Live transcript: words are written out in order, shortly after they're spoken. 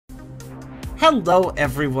Hello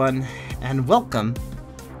everyone, and welcome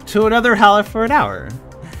to another Howler for an Hour.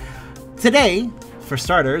 Today, for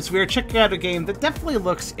starters, we are checking out a game that definitely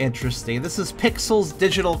looks interesting. This is Pixel's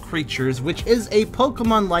Digital Creatures, which is a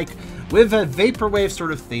Pokemon-like with a Vaporwave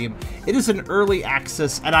sort of theme. It is an early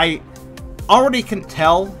access, and I already can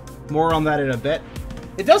tell more on that in a bit.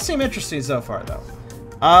 It does seem interesting so far,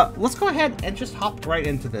 though. Let's go ahead and just hop right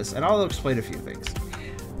into this, and I'll explain a few things.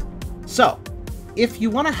 So, if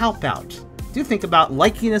you want to help out, do think about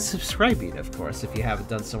liking and subscribing, of course, if you haven't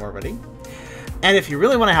done so already. And if you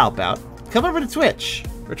really want to help out, come over to Twitch.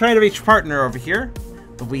 We're trying to reach partner over here,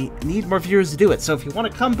 but we need more viewers to do it. So if you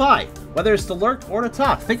want to come by, whether it's to lurk or to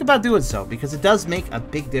talk, think about doing so, because it does make a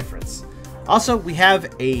big difference. Also, we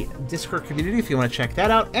have a Discord community if you want to check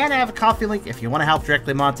that out, and I have a Coffee link if you want to help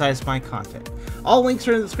directly monetize my content. All links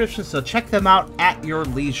are in the description, so check them out at your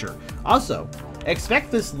leisure. Also,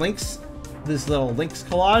 expect this little links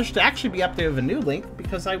collage to actually be updated with a new link,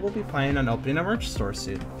 because I will be planning on opening a merch store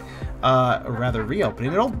soon. Or rather,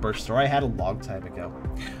 reopening an old merch store I had a long time ago.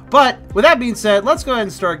 But, with that being said, let's go ahead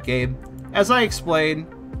and start game, as I explain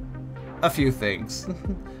a few things.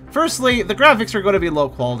 Firstly, the graphics are going to be low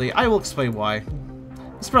quality. I will explain why.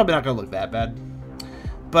 It's probably not going to look that bad.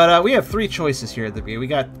 But we have three choices here at the beginning. We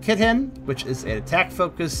got Kitten, which is an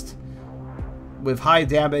attack-focused with high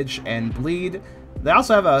damage and bleed. They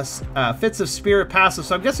also have a Fits of Spirit passive,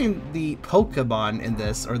 so I'm guessing the Pokemon in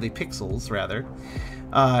this, or the Pixels, rather,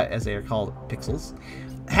 as they are called, Pixels,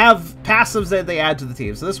 have passives that they add to the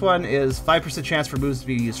team. So this one is 5% chance for moves to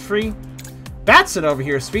be used free. Batson over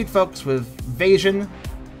here, Speed Focus with Evasion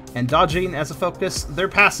and Dodging as a focus. Their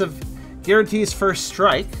passive guarantees first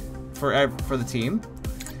strike for the team.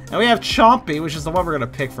 And we have Chompy, which is the one we're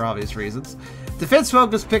going to pick for obvious reasons. Defense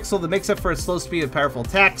Focus Pixel that makes up for its slow speed and powerful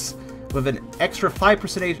attacks, with an extra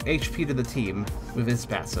 5% HP to the team with his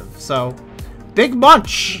passive. So, Big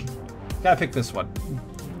Munch! Gotta pick this one.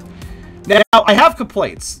 Now, I have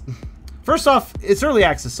complaints. First off, it's early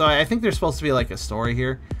access, so I think there's supposed to be like a story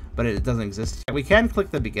here, but it doesn't exist. We can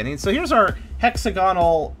click the beginning. So here's our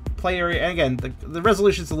hexagonal play area. And again, the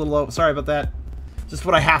resolution's a little low. Sorry about that. Just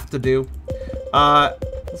what I have to do.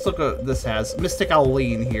 Let's look what this has. Mystic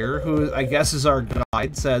Owleen here, who I guess is our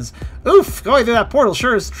guide, says, "Oof, going through that portal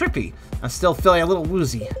sure is trippy. I'm still feeling a little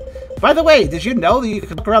woozy. By the way, did you know that you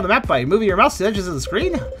can look around the map by moving your mouse to the edges of the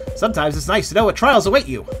screen? Sometimes it's nice to know what trials await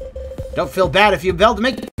you. Don't feel bad if you fail to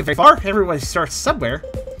make it very far. Everybody starts somewhere.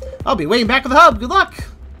 I'll be waiting back with the hub. Good luck."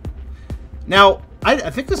 Now, I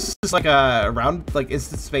think this is like a round, like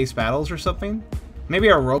instant space battles or something. Maybe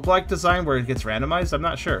a roguelike design where it gets randomized. I'm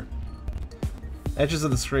not sure. Edges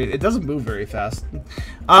of the screen. It doesn't move very fast.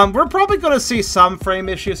 We're probably going to see some frame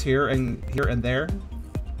issues here and there.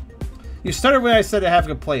 You started when I said I have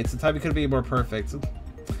complaints. The time it could be more perfect.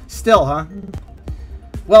 Still, huh?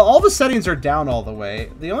 Well, all the settings are down all the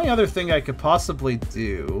way. The only other thing I could possibly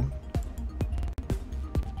do...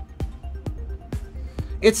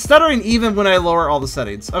 It's stuttering even when I lower all the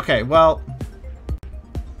settings. Okay, well...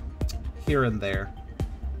 Here and there.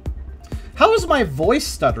 How is my voice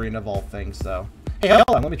stuttering of all things, though? Hey, hold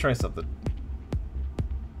on, let me try something.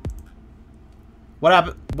 What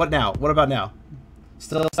happened? What now? What about now?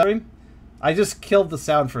 Still stuttering? I just killed the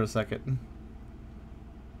sound for a second.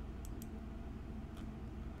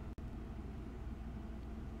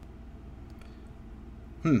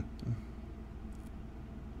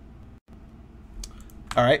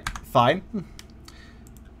 Alright, fine.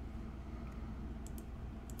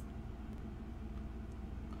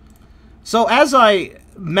 So as I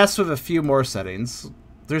mess with a few more settings,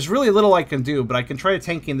 there's really little I can do, but I can try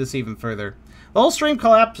tanking this even further. The whole stream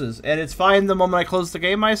collapses, and it's fine the moment I close the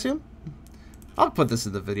game, I assume? I'll put this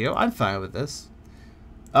in the video. I'm fine with this.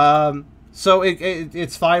 So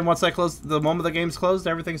it's fine once I close, the moment the game's closed,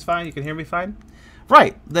 everything's fine, you can hear me fine?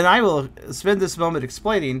 Right, then I will spend this moment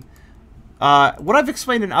explaining what I've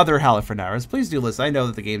explained in other Howler for Hours. Please do listen. I know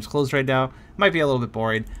that the game's closed right now. It might be a little bit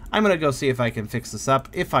boring. I'm going to go see if I can fix this up.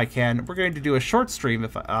 If I can, we're going to do a short stream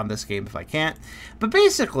on this game if I can't. But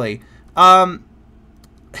basically, how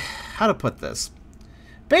to put this?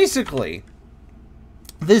 Basically,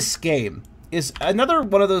 this game is another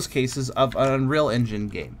one of those cases of an Unreal Engine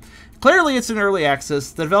game. Clearly, it's in early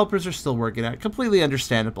access. The developers are still working on it. Completely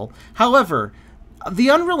understandable. However, the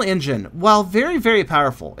Unreal Engine, while very, very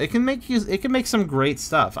powerful, it can make some great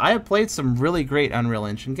stuff. I have played some really great Unreal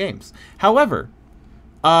Engine games. However,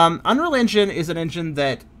 Unreal Engine is an engine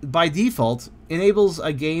that, by default, enables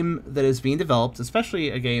a game that is being developed,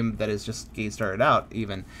 especially a game that is just getting started out,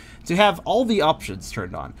 even, to have all the options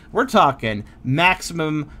turned on. We're talking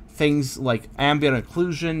maximum things like ambient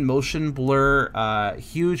occlusion, motion blur,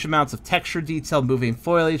 huge amounts of texture detail, moving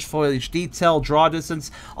foliage detail, draw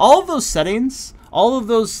distance. All of those settings, all of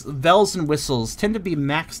those bells and whistles tend to be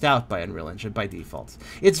maxed out by Unreal Engine by default.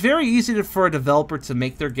 It's very easy for a developer to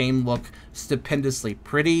make their game look stupendously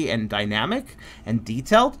pretty and dynamic and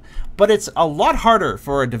detailed, but it's a lot harder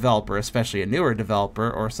for a developer, especially a newer developer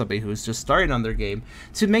or somebody who's just starting on their game,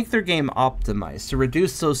 to make their game optimized, to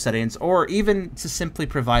reduce those settings, or even to simply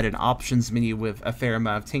provide an options menu with a fair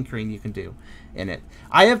amount of tinkering you can do in it.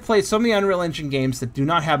 I have played so many Unreal Engine games that do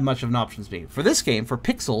not have much of an options menu. For this game, for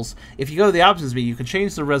Pixels, if you go to the options menu, you can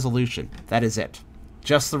change the resolution. That is it.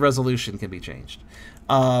 Just the resolution can be changed.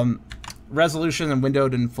 Resolution and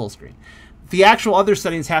windowed and full screen. The actual other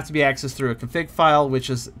settings have to be accessed through a config file, which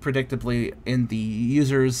is predictably in the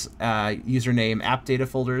user's username app data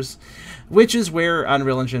folders, which is where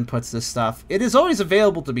Unreal Engine puts this stuff. It is always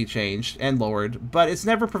available to be changed and lowered, but it's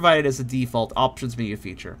never provided as a default options menu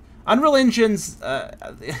feature. Unreal Engine's,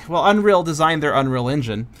 Unreal designed their Unreal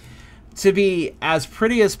Engine to be as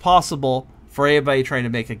pretty as possible for anybody trying to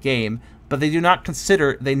make a game, but they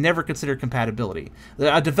never consider compatibility.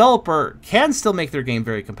 A developer can still make their game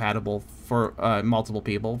very compatible for multiple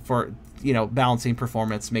people, for, balancing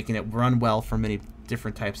performance, making it run well for many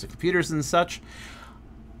different types of computers and such.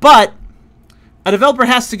 But a developer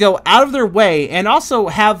has to go out of their way and also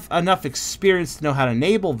have enough experience to know how to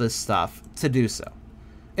enable this stuff to do so.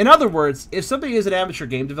 In other words, if somebody is an amateur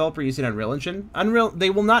game developer using Unreal Engine, they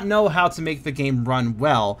will not know how to make the game run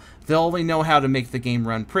well. They'll only know how to make the game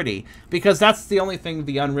run pretty, because that's the only thing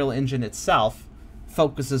the Unreal Engine itself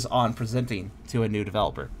focuses on presenting to a new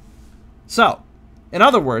developer. So, in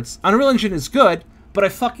other words, Unreal Engine is good, but I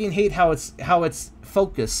fucking hate how its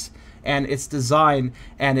focus and its design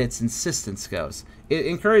and its insistence goes. It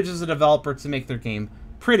encourages a developer to make their game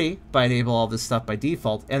pretty by enabling all this stuff by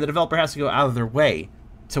default, and the developer has to go out of their way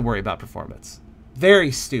to worry about performance. Very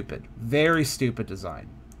stupid design.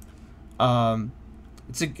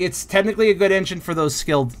 It's technically a good engine for those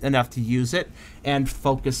skilled enough to use it and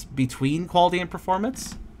focus between quality and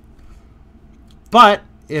performance. But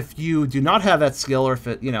if you do not have that skill, or if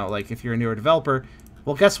it, if you're a newer developer,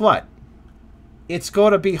 well, guess what? It's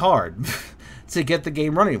going to be hard to get the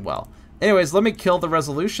game running well. Anyways, let me kill the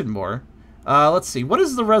resolution more. Let's see. What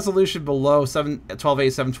is the resolution below 1280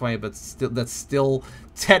 720, but that's still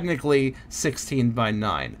technically 16 by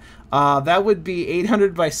 9? That would be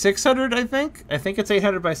 800 by 600, I think. I think it's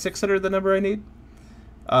 800 by 600, the number I need.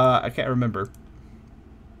 I can't remember.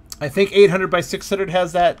 I think 800 by 600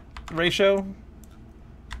 has that ratio.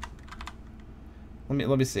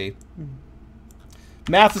 Let me see.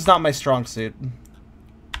 Math is not my strong suit.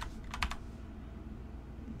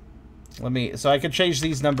 So I can change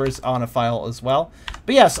these numbers on a file as well.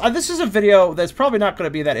 But yes, this is a video that's probably not going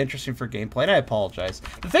to be that interesting for gameplay, and I apologize.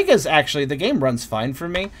 The thing is, actually, the game runs fine for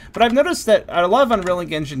me, but I've noticed that a lot of Unreal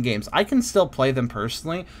Engine games, I can still play them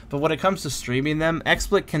personally, but when it comes to streaming them,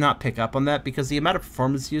 XSplit cannot pick up on that because the amount of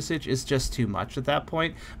performance usage is just too much at that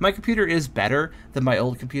point. My computer is better than my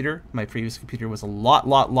old computer. My previous computer was a lot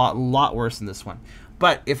worse than this one.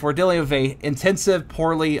 But if we're dealing with a intensive,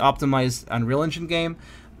 poorly optimized Unreal Engine game,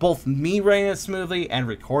 both me running it smoothly and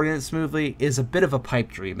recording it smoothly is a bit of a pipe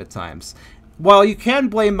dream at times. While you can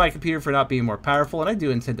blame my computer for not being more powerful, and I do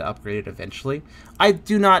intend to upgrade it eventually, I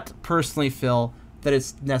do not personally feel that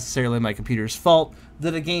it's necessarily my computer's fault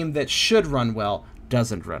that a game that should run well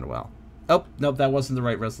doesn't run well. Oh, nope, that wasn't the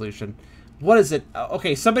right resolution. What is it?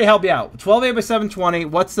 Okay, somebody help me out. 1280 by 720,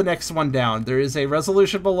 what's the next one down? There is a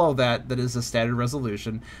resolution below that that is a standard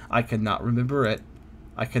resolution. I cannot remember it.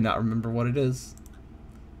 I cannot remember what it is.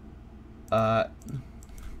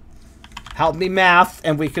 Help me math,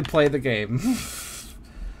 and we can play the game.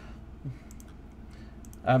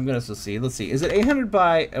 I'm gonna see. Let's see. Is it 800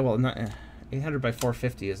 by? Well, not 800 by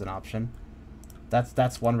 450 is an option.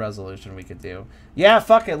 That's one resolution we could do. Yeah,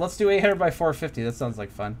 fuck it. Let's do 800 by 450. That sounds like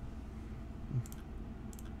fun.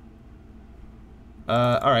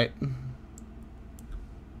 All right.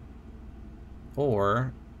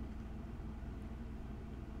 Or.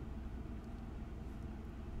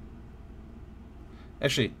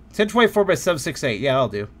 Actually, 1024 by 768. Yeah, I'll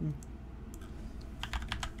do.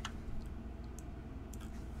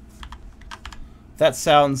 That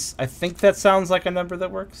sounds... I think that sounds like a number that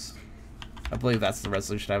works. I believe that's the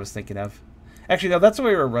resolution I was thinking of. Actually, no, that's what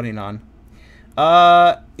we were running on.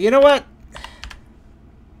 You know what?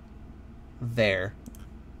 There.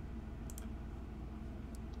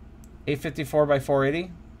 854 by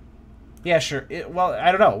 480? Yeah, sure. Well,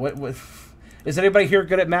 I don't know. Is anybody here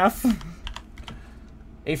good at math?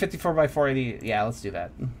 854 by 480. Yeah, let's do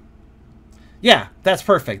that. Yeah, that's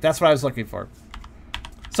perfect. That's what I was looking for.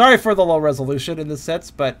 Sorry for the low resolution in this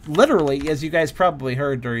sense, but literally, as you guys probably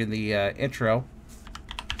heard during the intro,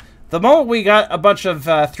 the moment we got a bunch of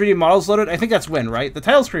 3D models loaded, I think that's when, right? The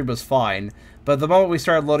title screen was fine, but the moment we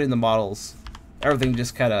started loading the models, everything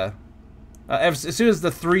just kind of... as soon as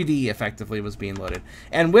the 3D effectively was being loaded.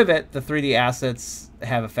 And with it, the 3D assets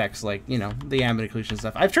have effects like, you know, the ambient occlusion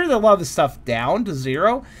stuff. I've turned a lot of this stuff down to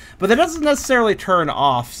 0, but that doesn't necessarily turn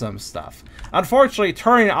off some stuff. Unfortunately,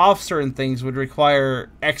 turning off certain things would require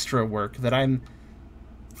extra work that I'm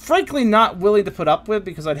frankly not willing to put up with,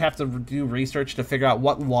 because I'd have to do research to figure out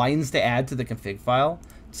what lines to add to the config file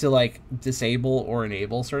to, like, disable or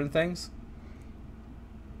enable certain things.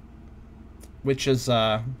 Which is,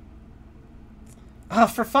 oh,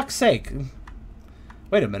 for fuck's sake.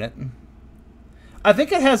 Wait a minute. I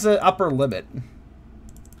think it has an upper limit.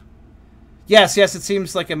 Yes, it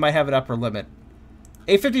seems like it might have an upper limit.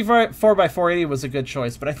 854 by 480 was a good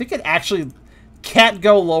choice, but I think it actually can't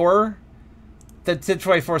go lower than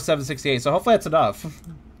 1024 768, so hopefully that's enough.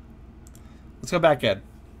 Let's go back in.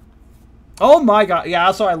 Oh my god. Yeah,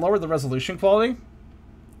 also I lowered the resolution quality.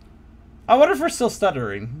 I wonder if we're still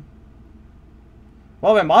stuttering.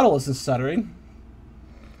 Well, my model isn't stuttering.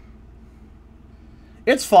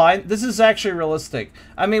 It's fine. This is actually realistic.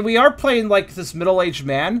 I mean, we are playing, like, this middle-aged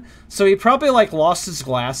man, so he probably, like, lost his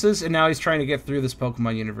glasses, and now he's trying to get through this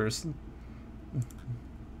Pokemon universe.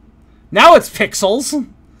 Now it's Pixels!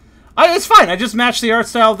 It's fine. I just matched the art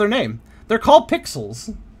style of their name. They're called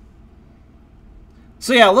Pixels.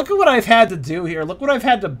 So yeah, look at what I've had to do here. Look what I've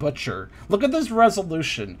had to butcher. Look at this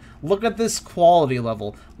resolution. Look at this quality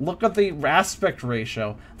level. Look at the aspect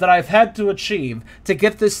ratio that I've had to achieve to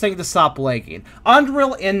get this thing to stop lagging.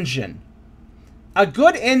 Unreal Engine. A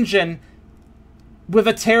good engine with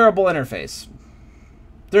a terrible interface.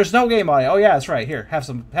 There's no game audio. Oh yeah, that's right. Here, have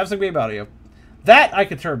some game audio. That I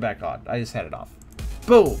could turn back on. I just had it off.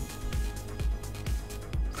 Boom.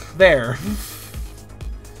 There.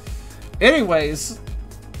 Anyways,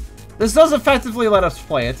 this does effectively let us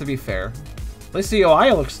play it, to be fair. At least the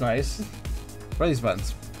UI looks nice. What are these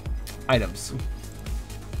buttons? Items.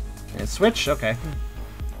 And switch? Okay.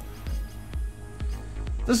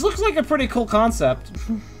 This looks like a pretty cool concept.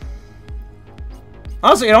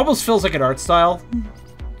 Honestly, it almost feels like an art style.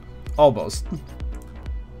 Almost.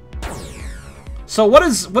 So what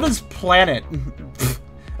is Planet?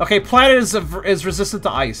 Okay, Planet is resistant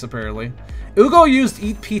to ice, apparently. Ugo used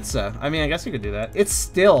Eat Pizza. I mean, I guess you could do that. It's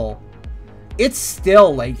still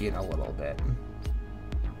lagging a little bit.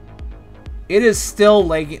 It is still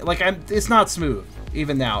lagging. Like, it's not smooth,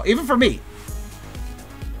 even now. Even for me.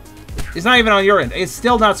 It's not even on your end. It's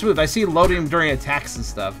still not smooth. I see loading during attacks and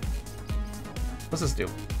stuff. What's this do?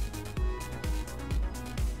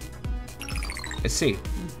 Let's see.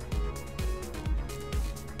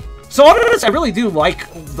 So on this, I really do like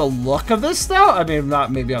the look of this, though. I mean, not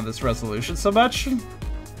maybe on this resolution so much.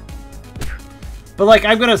 But, like,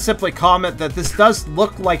 I'm going to simply comment that this does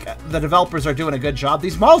look like the developers are doing a good job.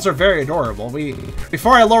 These models are very adorable.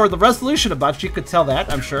 Before I lowered the resolution a bunch, you could tell that,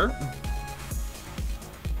 I'm sure.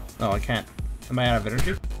 Oh, I can't. Am I out of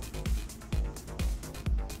energy?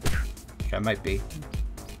 Okay, I might be.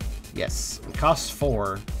 Yes. It costs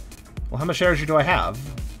 4. Well, how much energy do I have?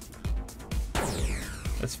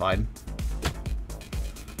 That's fine.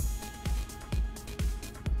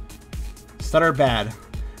 Stutter bad.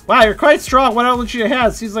 Wow, you're quite strong. Why don't let you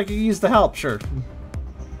ahead? Seems like you used the help. Sure.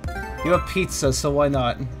 You have pizza, so why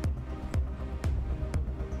not?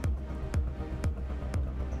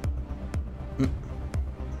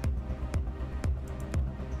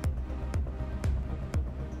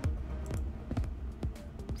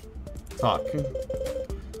 Talk.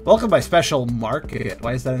 Welcome by special market.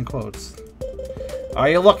 Why is that in quotes? Are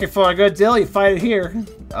you looking for a good deal? You find it here.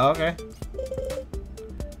 Oh, okay.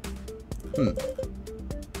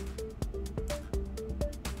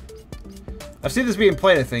 I've seen this being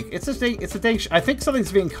played, I think. It's a dang I think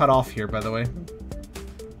something's being cut off here, by the way.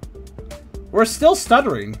 We're still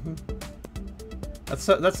stuttering. That's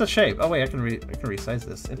a shame. Oh wait, I can resize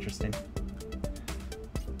this. Interesting.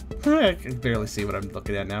 I can barely see what I'm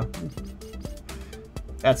looking at now.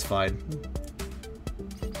 That's fine.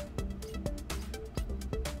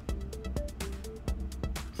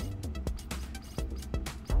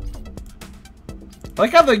 I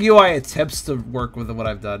like how the UI attempts to work with what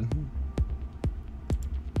I've done.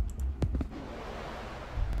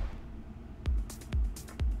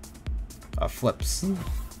 Flips.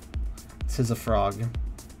 This is a frog.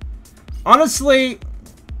 Honestly,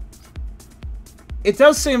 it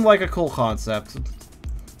does seem like a cool concept.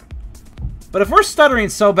 But if we're stuttering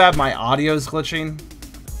so bad my audio's glitching,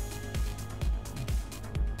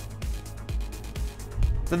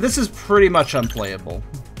 So this is pretty much unplayable.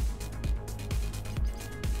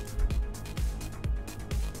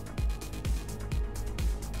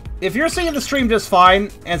 If you're seeing the stream just fine,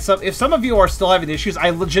 and if some of you are still having issues,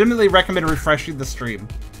 I legitimately recommend refreshing the stream.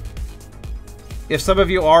 If some of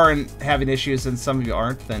you are having issues and some of you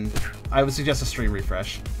aren't, then I would suggest a stream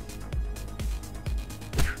refresh.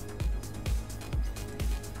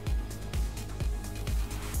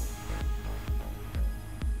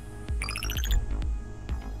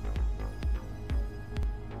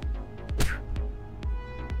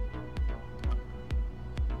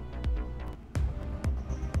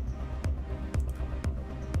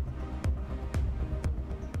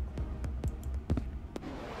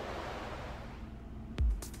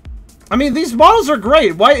 I mean, these models are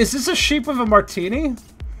great. Why is this a shape of a martini?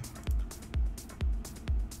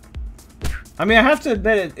 I mean, I have to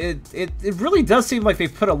admit, it really does seem like they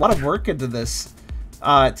put a lot of work into this.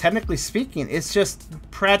 Technically speaking, it's just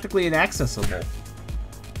practically inaccessible.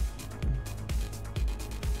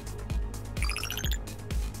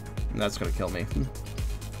 That's gonna kill me.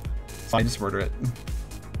 So I just murder it.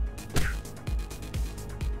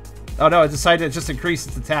 Oh no, I decided to just increase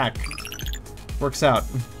its attack. Works out.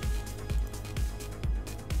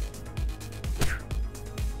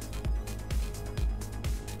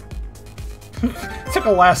 Took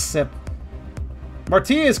a last sip.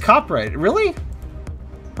 Martini is copyrighted. Really?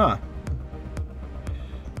 Huh.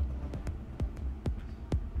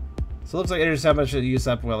 So it looks like it is how much it used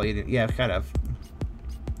up while eating. Yeah, kind of.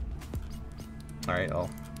 Alright, well.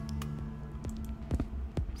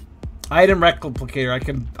 Item replicator.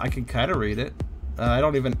 I can kind of read it. I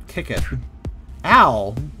don't even kick it.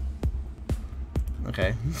 Ow!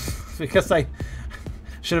 Okay. Because I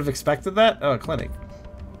should have expected that? Oh, a clinic.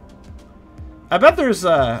 I bet there's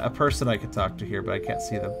a person I could talk to here, but I can't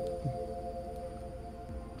see them.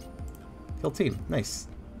 Kill team. Nice.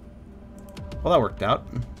 Well, that worked out.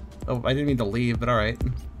 Oh, I didn't mean to leave, but alright.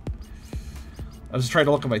 I was just trying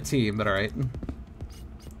to look at my team, but alright.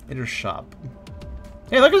 Enter shop.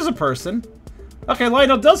 Hey, look, there's a person. Okay,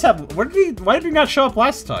 Lionel does have... Why did he not show up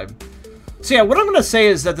last time? So yeah, what I'm going to say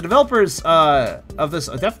is that the developers of this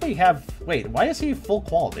definitely have... Wait, why is he full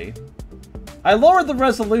quality? I lowered the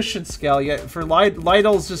resolution scale, yet for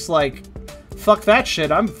Lionel's just like, fuck that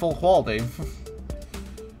shit, I'm full quality.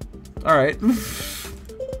 Alright.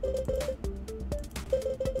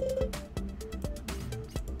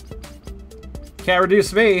 Can't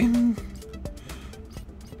reduce me.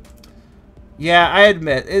 Yeah, I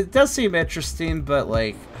admit, it does seem interesting, but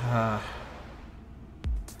like,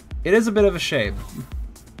 it is a bit of a shame.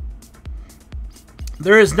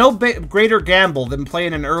 There is no greater gamble than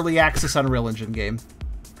playing an early access Unreal Engine game.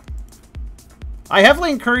 I heavily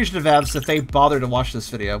encourage the devs, if they bother to watch this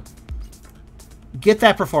video, get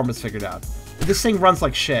that performance figured out. This thing runs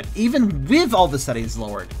like shit. Even with all the settings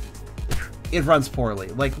lowered, it runs poorly.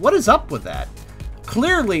 Like, what is up with that?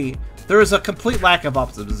 Clearly, there is a complete lack of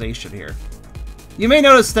optimization here. You may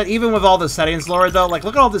notice that even with all the settings lowered, though, like,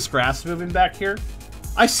 look at all this grass moving back here.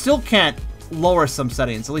 I still can't lower some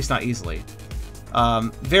settings, at least not easily.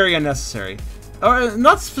 Very unnecessary. Or,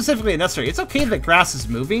 not specifically unnecessary. It's okay that grass is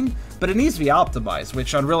moving, but it needs to be optimized,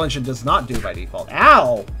 which Unreal Engine does not do by default.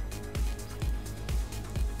 Ow!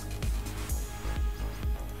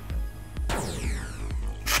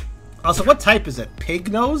 Also, what type is it?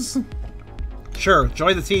 Pig nose? Sure,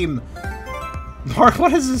 join the team. Mark,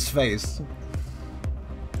 what is his face?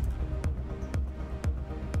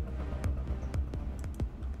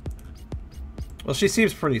 Well, she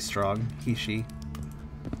seems pretty strong. She.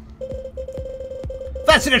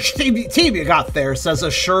 That's an interesting team you got there, says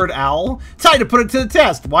Assured Owl. Time to put it to the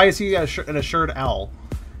test. Why is he an Assured Owl?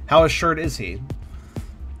 How assured is he?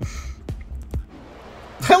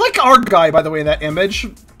 I like our guy, by the way, in that image.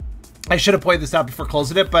 I should have pointed this out before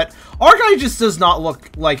closing it, but our guy just does not look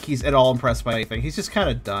like he's at all impressed by anything. He's just kind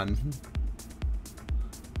of done.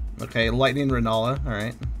 Okay, Lightning Renala. All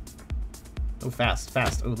right. Oh, fast.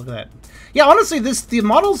 Oh, look at that. Yeah, honestly, the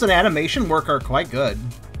models and animation work are quite good.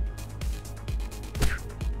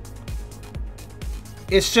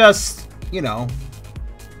 It's just, you know.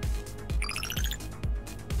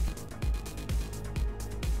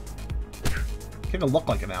 Can't even look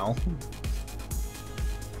like an owl.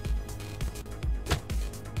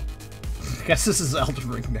 I guess this is Elden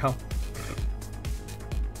Ring now.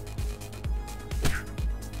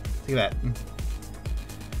 Look at that.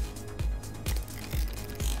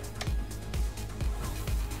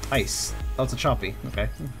 Ice. Oh, it's a choppy. Okay.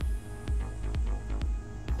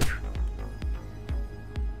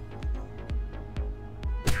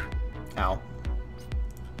 Ow.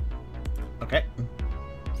 Okay.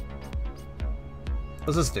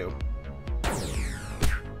 What's this do?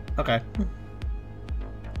 Okay.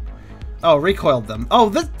 Oh, recoiled them.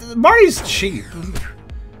 Oh, Marty's cheap.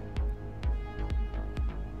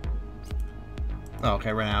 Oh,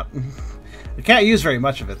 okay, ran out. I can't use very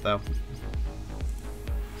much of it, though.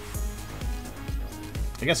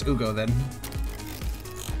 I guess Ugo, then.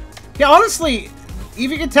 Yeah, honestly, you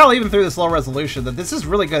can tell even through this low resolution that this is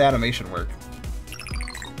really good animation work.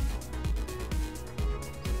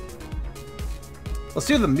 Let's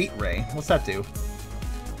do the meat ray. What's that do?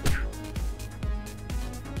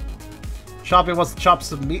 Choppy wants to chop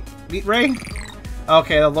some meat ray?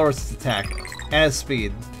 Okay, that lowers his attack. And his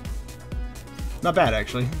speed. Not bad,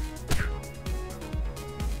 actually.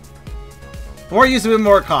 The more you use it, the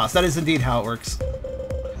more it costs. That is indeed how it works.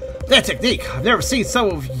 That technique! I've never seen some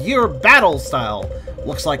of your battle style.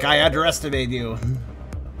 Looks like I underestimated you.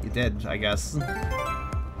 You did, I guess.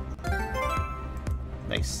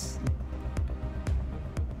 Nice.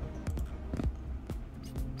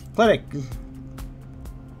 Clinic.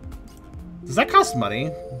 Does that cost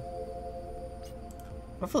money?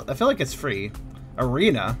 I feel like it's free.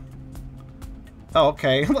 Arena. Oh,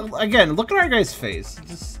 okay. Again, look at our guy's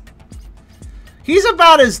face. He's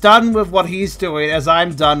about as done with what he's doing as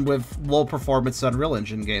I'm done with low performance Unreal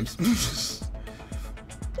Engine games.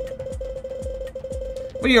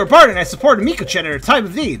 When you were pardoned, I supported Miko-chan at a time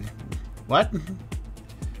of need. What?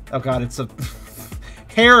 Oh god, it's a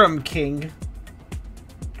harem king.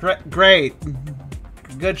 Great.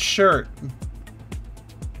 Good shirt.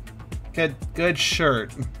 Good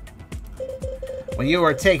shirt. When you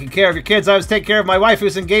were taking care of your kids, I was taking care of my wife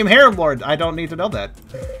who's in-game harem lord. I don't need to know that.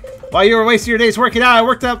 While you were wasting your days working out, I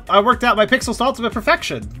worked out my pixels to ultimate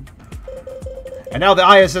perfection. And now the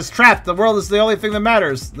eye is just trapped. The world is the only thing that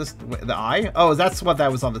matters. The eye? Oh, that's what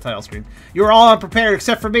that was on the title screen. You were all unprepared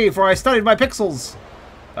except for me, for I studied my pixels.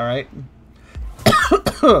 Alright.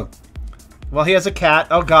 Well, he has a cat.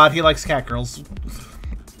 Oh god, he likes cat girls.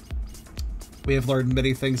 We have learned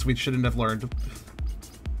many things we shouldn't have learned.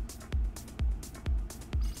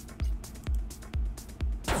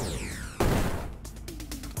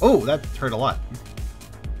 Oh, that hurt a lot.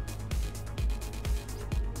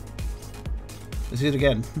 Let's do it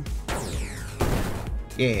again.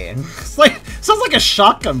 Yeah. It's like, sounds like a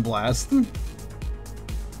shotgun blast.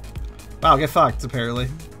 Wow, get fucked, apparently.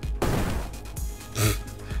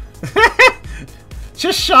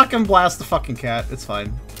 Just shotgun blast the fucking cat. It's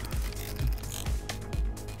fine.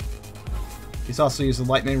 He's also using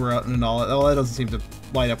lightning route and all. Oh, that doesn't seem to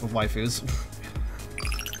light up with waifus.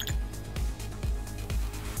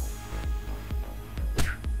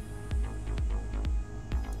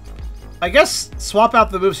 I guess swap out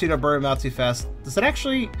the moves so you don't burn them out too fast. Does it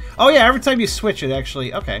actually... Oh yeah, every time you switch it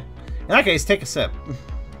actually... Okay. In that case, take a sip.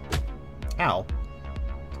 Ow.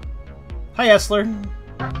 Hi, Essler.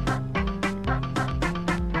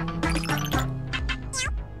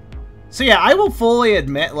 So yeah, I will fully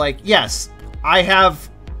admit, like, yes, I have...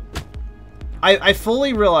 I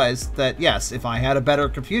fully realized that, yes, if I had a better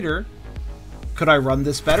computer, could I run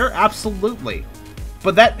this better? Absolutely.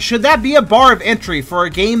 But should that be a bar of entry for a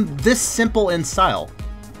game this simple in style?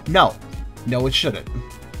 No. No, it shouldn't.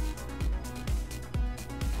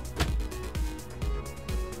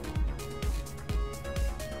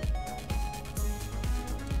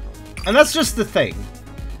 And that's just the thing.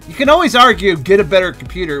 You can always argue, get a better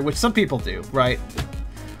computer, which some people do, right?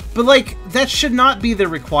 But, like, that should not be the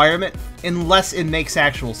requirement unless it makes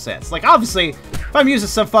actual sense. Like, obviously, if I'm using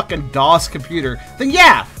some fucking DOS computer, then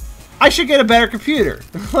yeah! I should get a better computer.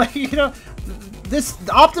 Like, you know, the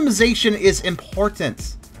optimization is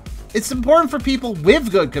important. It's important for people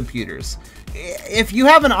with good computers. If you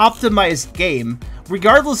have an optimized game,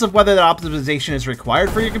 regardless of whether that optimization is required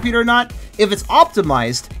for your computer or not, if it's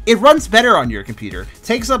optimized, it runs better on your computer,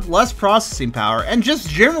 takes up less processing power, and just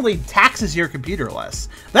generally taxes your computer less.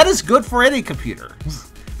 That is good for any computer,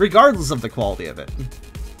 regardless of the quality of it.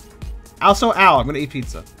 Also, ow, I'm gonna eat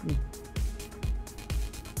pizza.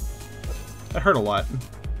 That hurt a lot.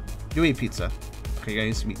 You eat pizza. Okay, you gotta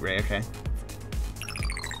use some meat ray, okay.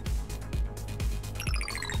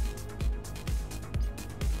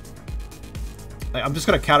 I'm just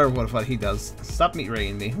gonna counter what he does. Stop meat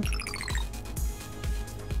raying me.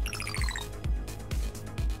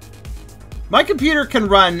 My computer can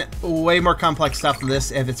run way more complex stuff than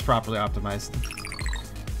this if it's properly optimized.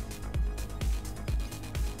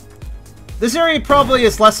 This area probably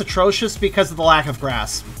is less atrocious because of the lack of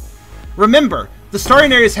grass. Remember, the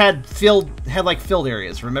starting areas had like filled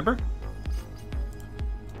areas, remember?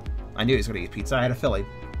 I knew he was gonna eat pizza, I had a feeling.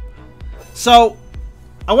 So,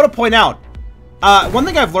 I want to point out, One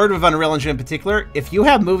thing I've learned with Unreal Engine in particular, if you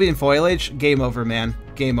have moving foliage, game over, man.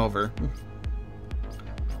 Game over.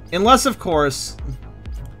 Unless, of course...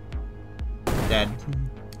 Dead.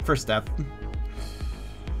 First death.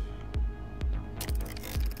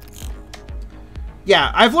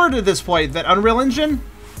 Yeah, I've learned at this point that Unreal Engine,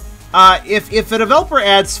 if a developer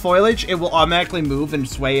adds foliage, it will automatically move and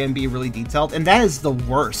sway and be really detailed, and that is the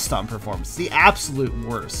worst on performance. The absolute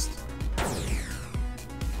worst.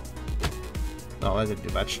 Oh, that didn't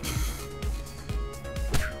do much.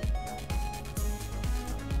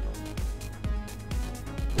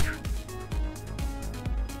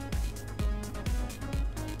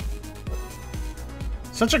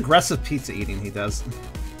 Such aggressive pizza eating he does.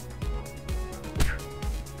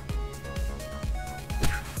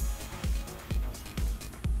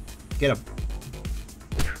 Get him.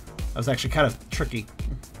 That was actually kind of tricky.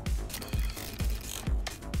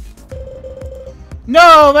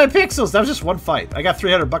 No, my pixels! That was just one fight. I got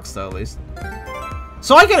 $300 though, at least.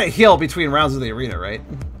 So I get a heal between rounds of the arena, right?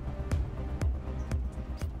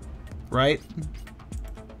 Right?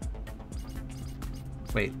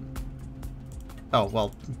 Wait. Oh,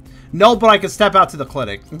 well. No, but I can step out to the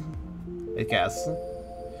clinic. I guess.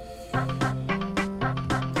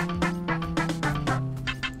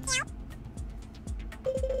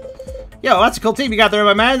 Yo, that's a cool team you got there,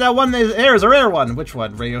 my man. That one there is a rare one. Which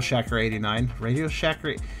one? Radio Shacker 89. Radio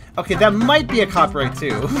Shacker... Okay, that might be a copyright,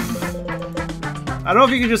 too. I don't know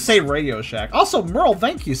if you can just say Radio Shack. Also, Merle,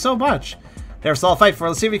 thank you so much. Never saw a fight for.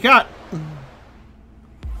 Let's see what we got.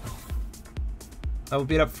 I will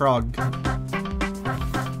beat up Frog.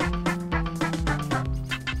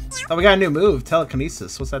 Oh, we got a new move.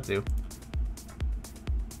 Telekinesis. What's that do?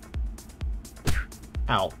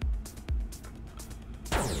 Ow.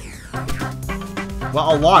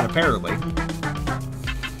 Well, a lot, apparently.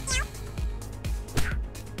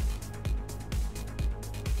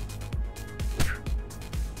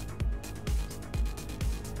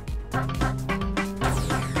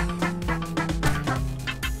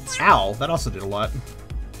 Ow, that also did a lot.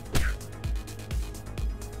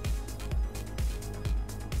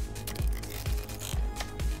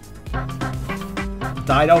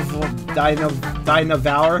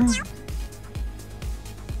 Dinovour?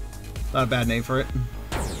 Not a bad name for it.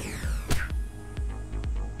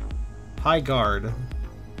 High guard.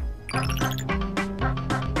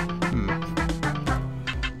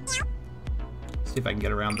 See if I can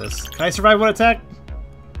get around this. Can I survive one attack?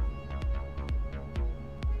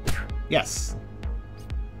 Yes.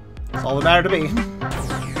 That's all that mattered to me.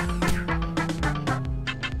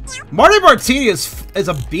 Marty Martini is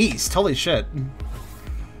a beast. Holy shit.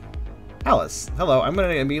 Alice, hello. I'm gonna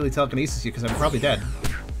immediately telekinesis you because I'm probably dead.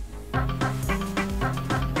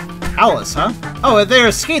 Alice, huh? Oh, they're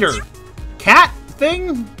a skater cat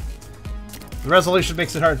thing? The resolution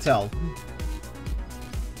makes it hard to tell.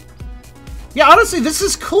 Yeah, honestly, this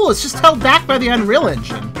is cool. It's just held back by the Unreal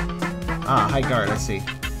Engine. Ah, high guard, I see.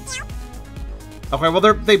 Okay, well,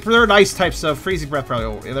 they're ice types of freezing breath,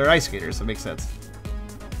 probably. They're ice skaters, so it makes sense.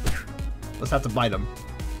 Let's have to bite them.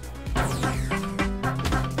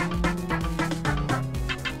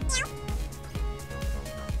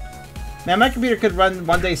 Man, my computer could run day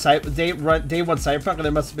one Cyberpunk, and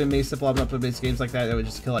there must have been many simple optimized games like that would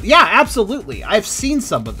just kill it. Yeah, absolutely. I've seen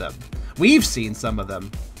some of them. We've seen some of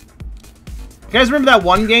them. You guys remember that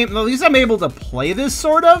one game? At least I'm able to play this,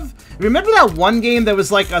 sort of. Remember that one game that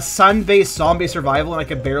was like a sun-based zombie survival, and I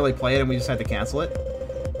could barely play it, and we just had to cancel it?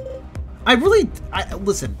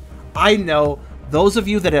 Listen, I know those of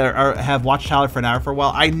you that have watched Howler for an hour for a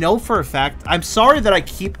while, I know for a fact, I'm sorry that I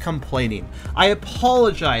keep complaining. I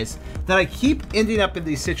apologize that I keep ending up in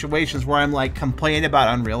these situations where I'm like complaining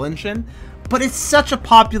about Unreal Engine, but it's such a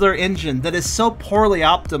popular engine that is so poorly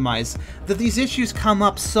optimized that these issues come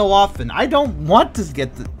up so often. I don't want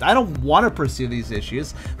to pursue these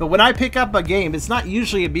issues, but when I pick up a game, it's not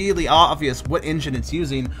usually immediately obvious what engine it's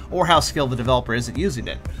using or how skilled the developer is at using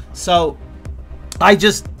it. So I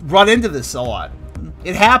just run into this a lot.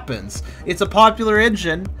 It happens. It's a popular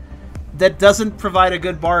engine that doesn't provide a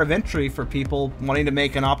good bar of entry for people wanting to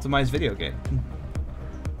make an optimized video game.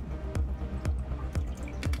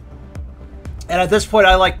 And at this point,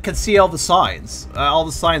 I can see all the signs. All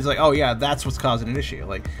the signs like, oh yeah, that's what's causing an issue.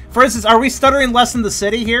 Like, for instance, are we stuttering less in the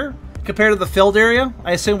city here compared to the filled area?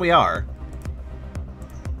 I assume we are.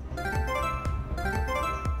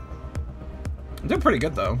 I'm doing pretty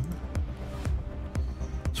good though.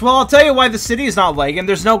 So, well, I'll tell you why the city is not lagging.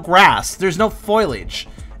 There's no grass. There's no foliage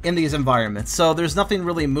in these environments. So there's nothing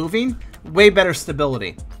really moving. Way better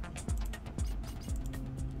stability.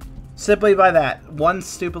 Simply by that one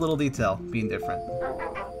stupid little detail being different.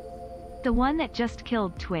 The one that just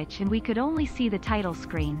killed Twitch and we could only see the title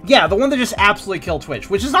screen. Yeah, the one that just absolutely killed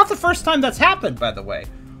Twitch, which is not the first time that's happened, by the way.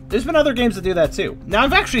 There's been other games that do that too. Now,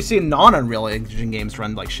 I've actually seen non-Unreal Engine games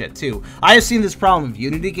run like shit too. I have seen this problem with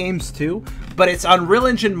Unity games too, but it's Unreal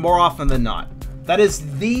Engine more often than not. That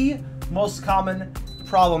is the most common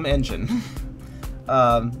problem engine,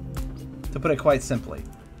 to put it quite simply.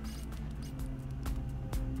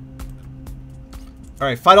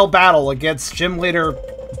 Alright, final battle against Gym Leader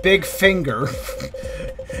Big Finger.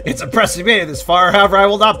 It's impressive me this far, however, I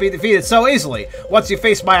will not be defeated so easily. Once you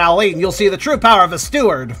face my Aline, you'll see the true power of a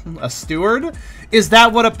steward. A steward? Is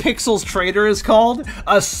that what a Pixels trader is called?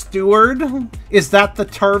 A steward? Is that the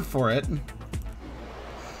term for it?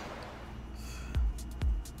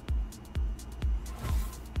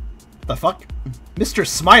 The fuck? Mr.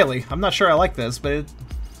 Smiley. I'm not sure I like this, but it...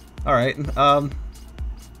 Alright,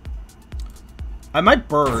 I might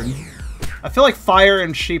burn. I feel like fire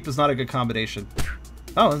and sheep is not a good combination.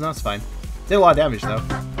 Oh, that's fine. Did a lot of damage, though.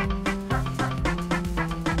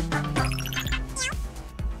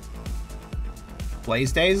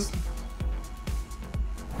 Blaze Days?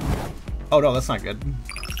 Oh, no, that's not good.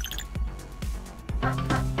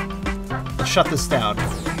 Let's shut this down.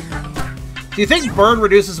 Do you think burn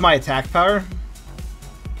reduces my attack power?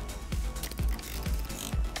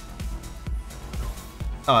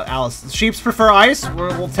 Alice. Sheeps prefer ice?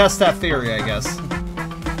 We'll test that theory, I guess.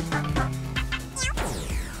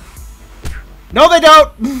 No, they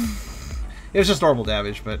don't! It was just normal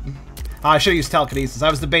damage, but... I should have used telekinesis. I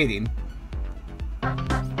was debating.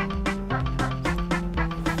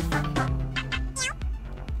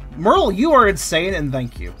 Merle, you are insane, and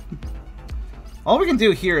thank you. All we can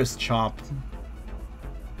do here is chomp.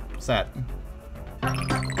 What's that?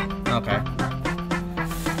 Okay.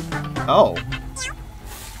 Oh.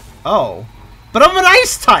 Oh. But I'm an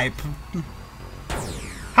ice type!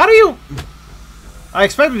 How do you... I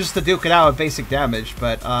expected just to duke it out with basic damage,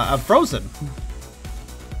 but I'm frozen.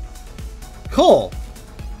 Cool.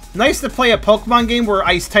 Nice to play a Pokemon game where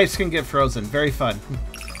ice types can get frozen. Very fun.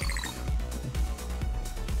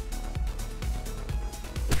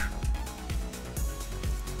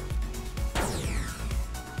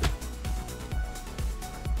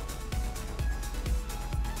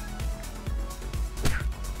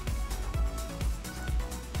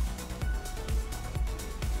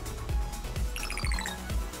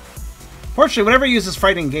 Fortunately, whenever he uses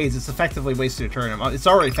Frightening Gaze, it's effectively wasting a turn. It's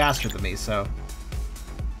already faster than me, so...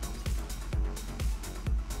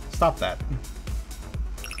 Stop that.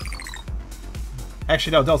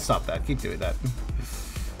 Actually, no, don't stop that. Keep doing that.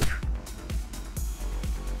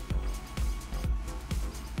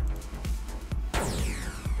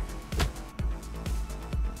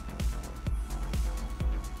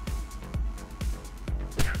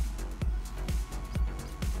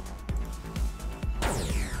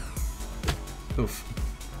 Oof.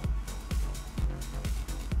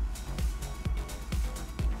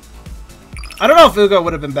 I don't know if Ugo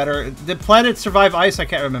would have been better. Did Planet survive ice? I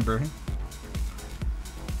can't remember.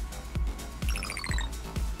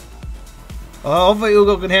 Well, hopefully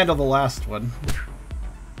Ugo can handle the last one.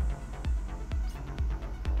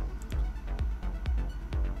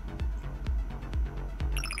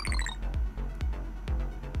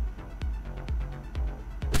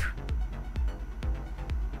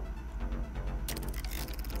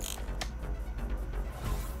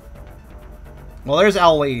 Well, there's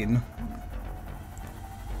Aline.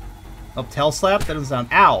 Oh, tail slap? That doesn't sound...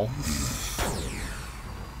 Ow.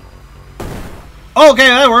 Oh, okay,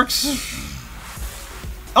 that works.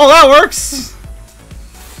 Oh, that works!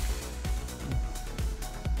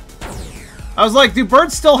 I was like, do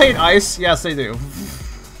birds still hate ice? Yes, they do.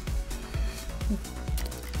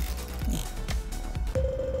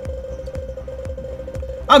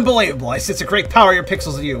 Unbelievable. I sense a great power your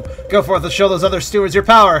pixels in you. Go forth and show those other stewards your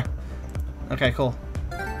power. Okay, cool.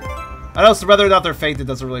 I know, so whether or not they're faked, it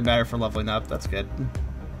doesn't really matter for leveling up. That's good.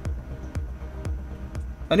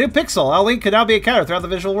 A new pixel. Aline could now be encountered throughout the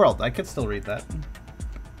visual world. I could still read that.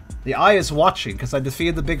 The eye is watching, because I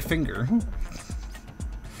defeated the big finger.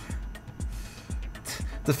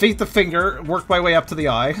 Defeat the finger, work my way up to the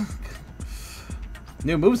eye.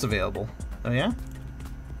 New moves available. Oh, yeah?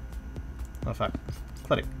 Oh, fuck.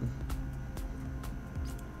 Click.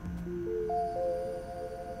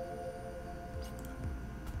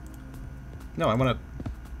 No, I want to...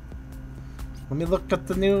 Let me look at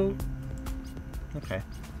the new... Okay.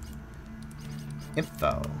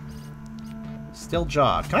 Info. Still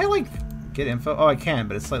jaw. Can I, like, get info? Oh, I can,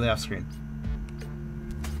 but it's slightly off screen.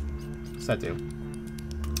 What's that do?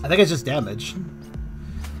 I think it's just damage.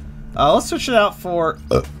 Let's switch it out for...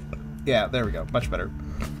 Yeah, there we go. Much better.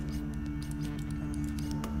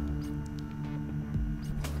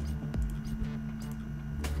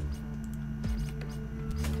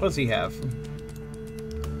 What does he have?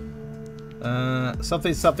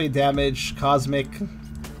 Something damage, cosmic.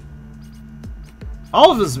 All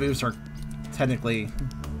of his moves are technically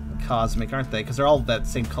cosmic, aren't they? Because they're all that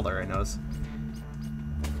same color, I notice.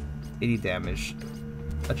 80 damage.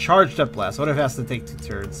 A charged up blast. What if it has to take 2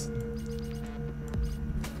 turns?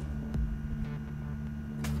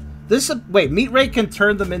 Wait, meat ray can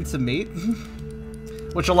turn them into meat?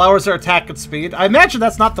 Which lowers their attack and speed. I imagine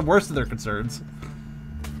that's not the worst of their concerns.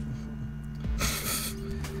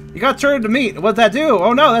 You got turned into meat. What'd that do?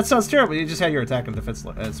 Oh no, that sounds terrible. You just had your attack and defense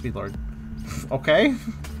speed lowered. Okay.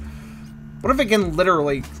 What if it can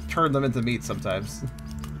literally turn them into meat sometimes?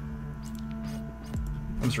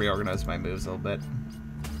 I'm just reorganizing my moves a little bit.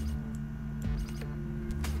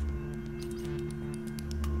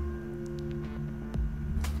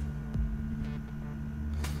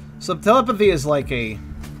 So telepathy is like a...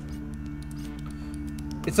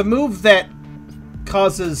 It's a move that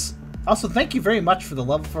causes... Also, thank you very much for the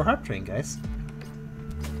level 4 harp train, guys.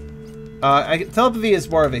 Telepathy is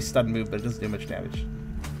more of a stun move, but it doesn't do much damage.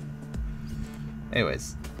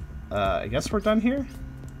 Anyways, I guess we're done here.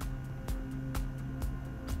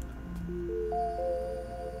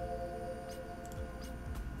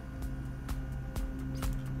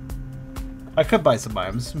 I could buy some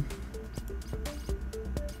items.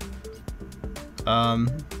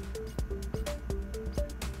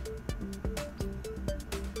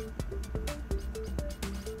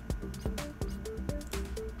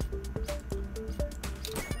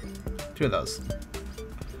 Two of those.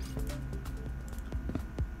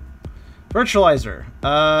 Virtualizer.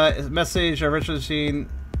 Message, virtual machine.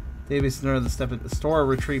 Database node of the step at the store,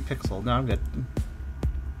 retrieve pixel. No, I'm good.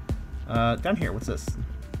 Down here, what's this?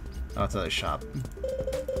 Oh, it's another shop.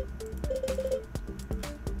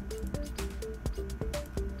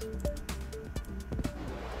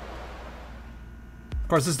 Of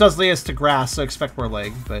course, this does lead us to grass, so expect more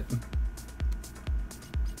leg, but...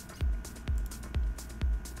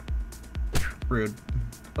 Rude.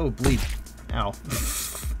 Oh, bleed. Ow.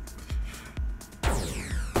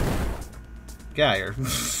 Get out of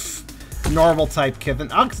here. Normal type Kevin.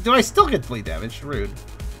 Oh, do I still get bleed damage? Rude.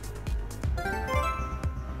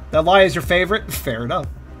 That lie is your favorite? Fair enough.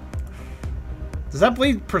 Does that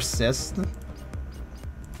bleed persist?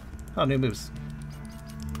 Oh, new moves.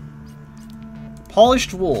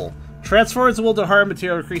 Polished wool. Transforms wool to hard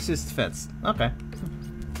material, increases defense. Okay.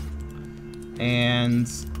 And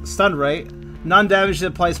stun ray. Non-damage that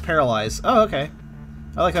applies paralyze. Oh, okay.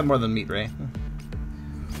 I like that more than meat ray.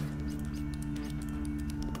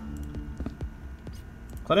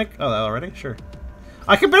 Clinic? Oh, that already? Sure.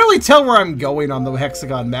 I can barely tell where I'm going on the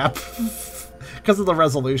hexagon map because of the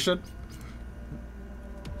resolution.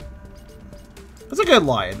 That's a good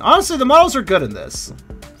line. Honestly, the models are good in this.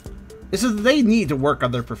 It's just they need to work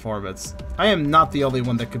on their performance. I am not the only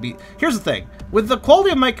one that could be... Here's the thing. With the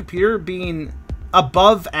quality of my computer being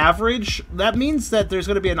above average, that means that there's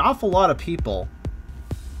going to be an awful lot of people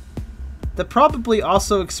that probably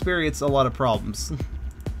also experience a lot of problems.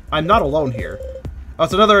 I'm not alone here. Oh,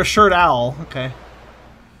 it's another assured owl. Okay.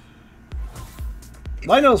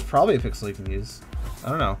 Lino is probably a pixel you can use. I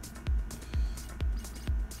don't know.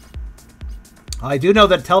 I do know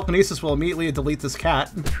that telekinesis will immediately delete this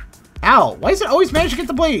cat. Ow! Why does it always manage to get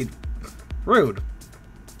the bleed? Rude.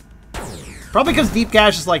 Probably because Deep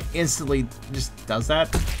Gash is like instantly just does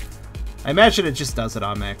that. I imagine it just does it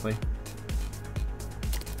automatically.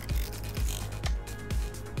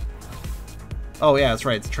 Oh yeah, that's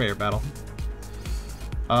right. It's a trader battle.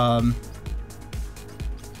 You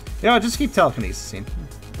know, just keep telekinesising.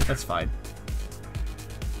 That's fine.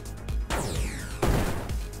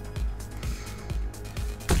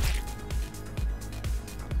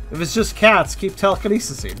 If it's just cats, keep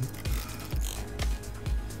telekinesising.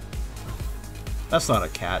 That's not a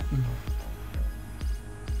cat.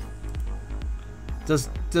 Does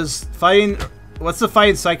fighting... What's the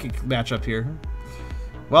fighting psychic matchup here?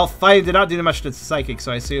 Well, fighting did not do much to psychic,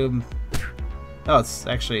 so I assume... Oh, it's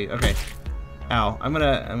actually... Okay. Ow. I'm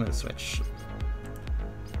gonna switch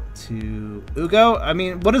to Ugo. I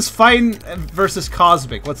mean, what is fighting versus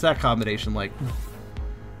cosmic? What's that combination like?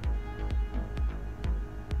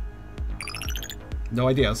 No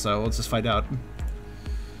idea, so let's just find out.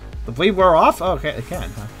 The bleed wore off? Oh, okay, it can,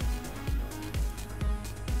 huh?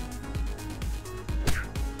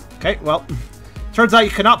 Okay, well, turns out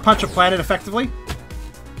you cannot punch a planet effectively.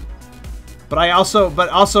 But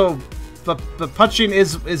the punching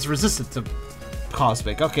is resistant to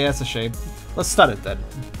cosmic. Okay, that's a shame. Let's stun it then.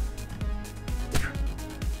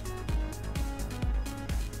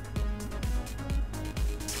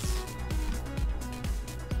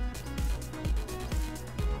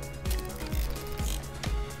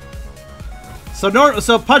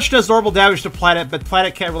 So Punch does normal damage to Planet, but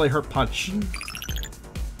Planet can't really hurt Punch.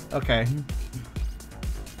 Okay.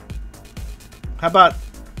 How about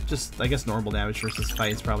just, I guess, normal damage versus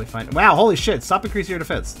fight is probably fine. Wow, holy shit, stop increasing your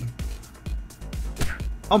defense.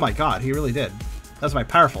 Oh my god, he really did. That's my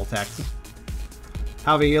powerful attack.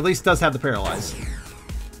 However, he at least does have the Paralyze.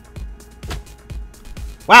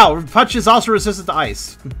 Wow, Punch is also resistant to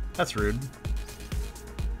ice. That's rude.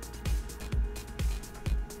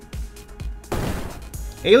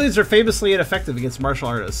 Aliens are famously ineffective against martial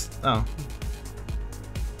artists. Oh.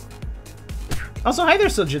 Also, hi there,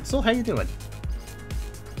 Sojitsu. How you doing?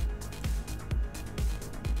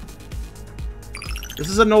 This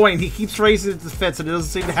is annoying. He keeps raising his defense and it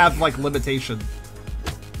doesn't seem to have, like, limitation.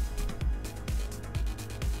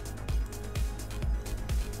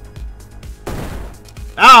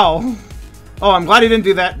 Ow! Oh, I'm glad he didn't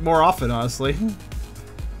do that more often, honestly.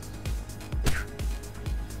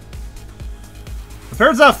 The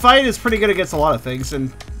Parasite fight is pretty good against a lot of things,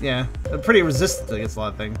 and yeah, they're pretty resistant against a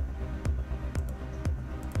lot of things.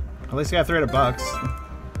 At least I got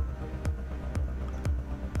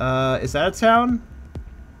 $300. Is that a town?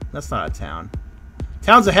 That's not a town.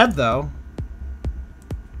 Town's ahead, though.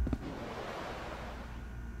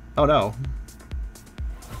 Oh no.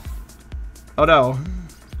 Oh no.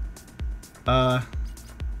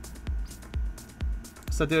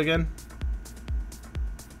 What's that do again?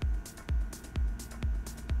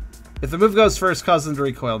 If the move goes first, cause them to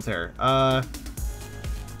recoil and tear.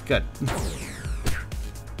 Good.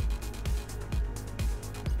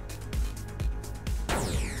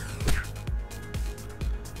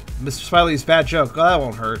 Mr. Smiley's bad joke. Oh, that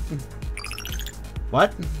won't hurt.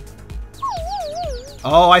 What?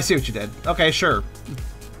 Oh, I see what you did. Okay, sure.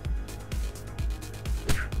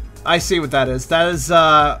 I see what that is. That is,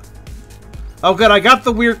 oh, good. I got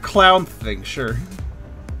the weird clown thing. Sure.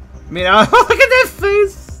 I mean, look at that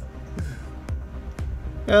face.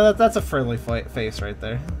 Yeah, that's a friendly face right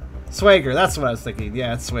there. Swagger. That's what I was thinking.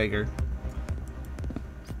 Yeah, it's Swagger.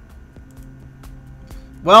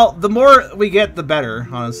 Well, the more we get, the better,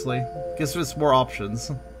 honestly. Gives us more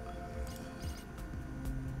options.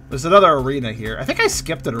 There's another arena here. I think I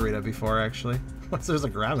skipped an arena before, actually. There's a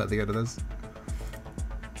ground at the end of this.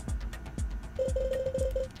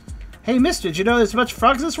 Hey, mister, did you know there's a bunch of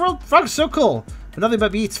frogs in this world? Frogs are so cool. But nothing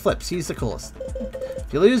but me eats flips. He's the coolest.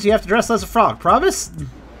 If you lose, you have to dress as a frog. Promise?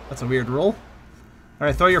 That's a weird rule.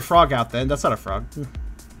 Alright, throw your frog out then. That's not a frog.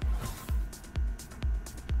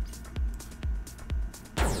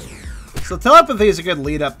 So telepathy is a good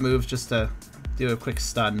lead-up move just to do a quick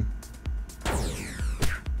stun.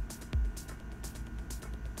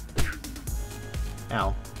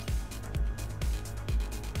 Ow.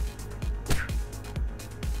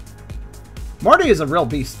 Marty is a real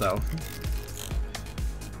beast, though.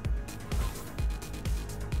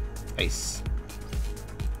 Ace.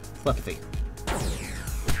 Telepathy.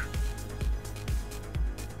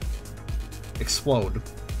 Explode.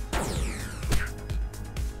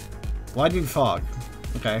 Blinding fog.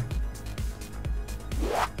 Okay.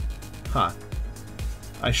 Huh.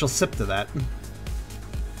 I shall sip to that.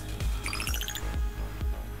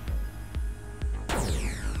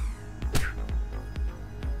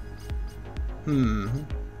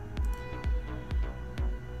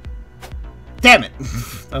 Damn it!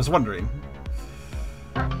 I was wondering.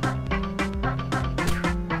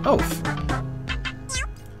 Oh.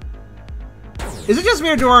 Is it just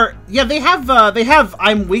weird or yeah, they have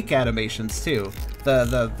I'm weak animations too.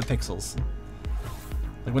 The pixels.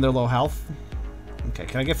 Like when they're low health. Okay,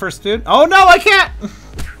 can I get first dude? Oh no, I can't!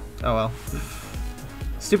 Oh well.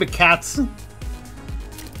 Stupid cats.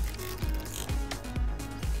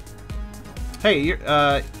 Hey, you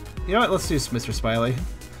know what? Let's do Mr. Smiley.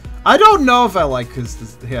 I don't know if I like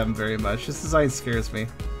him very much. This design scares me.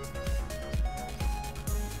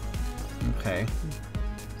 Okay.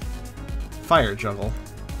 Fire juggle.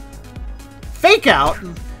 Fake out?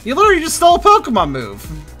 You literally just stole a Pokemon move.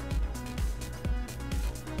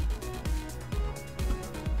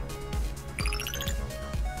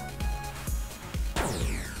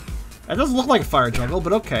 That doesn't look like a fire juggle,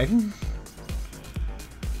 but okay.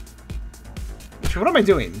 What am I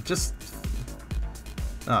doing? Just...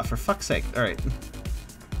 oh, for fuck's sake. Alright.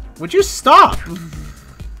 Would you stop?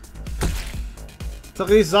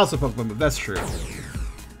 Telekinesis is also a Pokemon move. That's true.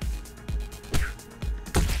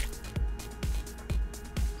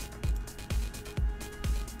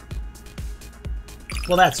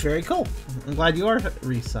 Well, that's very cool. I'm glad you are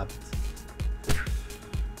resubbed.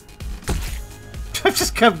 I've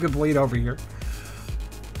just come complete over here.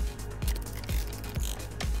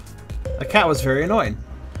 The cat was very annoying.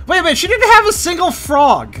 Wait a minute, she didn't have a single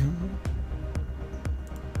frog!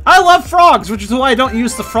 I love frogs, which is why I don't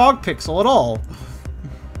use the frog pixel at all.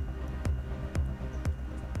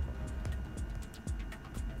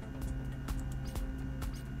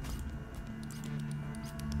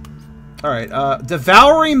 Alright,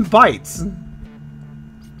 devouring bites.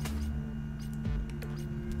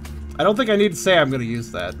 I don't think I need to say I'm going to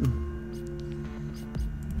use that.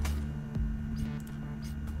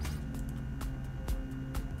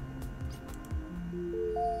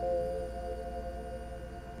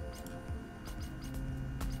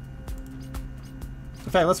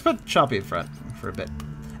 In fact, let's put Choppy in front for a bit.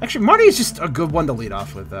 Actually, Marty is just a good one to lead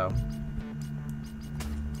off with, though.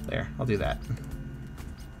 There, I'll do that.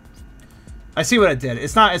 I see what I did.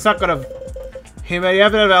 It's not gonna... Hey man, you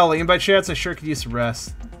haven't had Halloween by chance? I sure could use some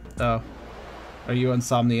rest. Oh. Are you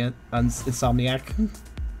insomniac?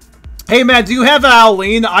 Hey man, do you have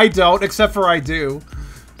Halloween? I don't, except for I do.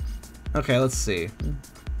 Okay, let's see.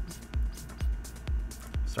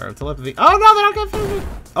 Start with telepathy. Oh no, they're not gonna...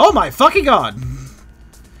 Oh my fucking god!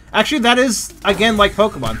 Actually, that is, again, like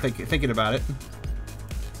Pokemon, thinking about it.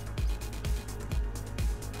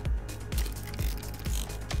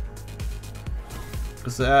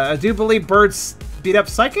 Because I do believe birds beat up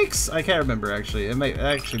psychics? I can't remember, actually. It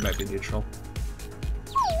actually might be neutral.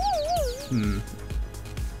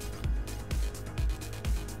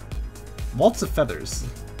 Waltz of feathers.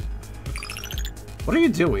 What are you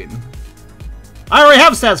doing? I already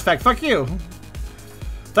have stats effect, fuck you!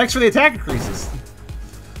 Thanks for the attack increases.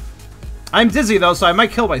 I'm dizzy though, so I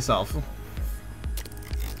might kill myself.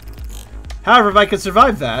 However, if I could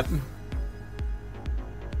survive that...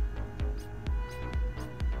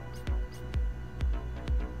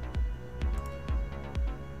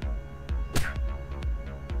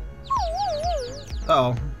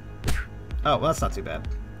 Uh-oh. Oh, well, that's not too bad.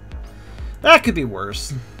 That could be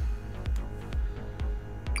worse.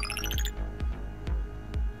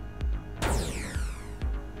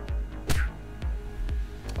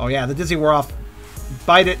 Oh yeah, the dizzy wore off.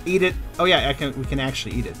 Bite it, eat it. Oh yeah, we can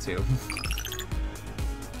actually eat it too.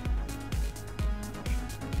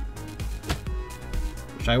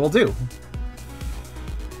 Which I will do.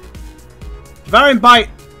 Devouring Bite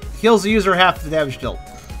heals the user half the damage dealt.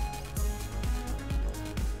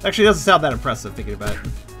 Actually, it doesn't sound that impressive thinking about it.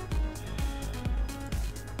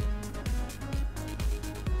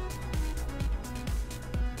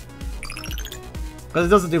 But it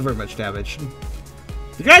doesn't do very much damage.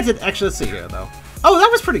 The guy did actually, let's see here though. Oh,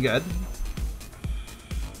 that was pretty good.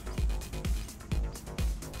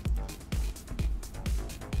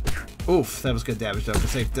 Oof, that was good damage though,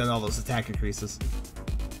 because they've done all those attack increases.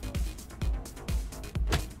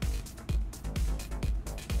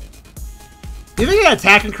 Do you think the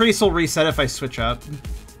attack increase will reset if I switch up?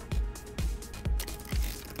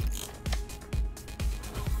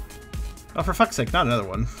 Oh, for fuck's sake, not another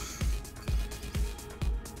one.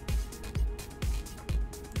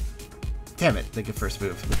 Damn it, they get first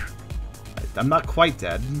move. I'm not quite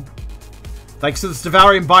dead. Thanks to this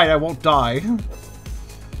Devouring Bite, I won't die.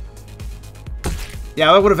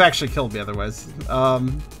 Yeah, that would have actually killed me otherwise.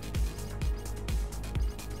 I'm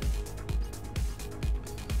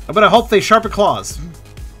gonna hope they sharpen claws.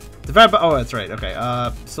 Oh, that's right,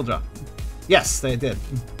 okay. Still drop. Yes, they did.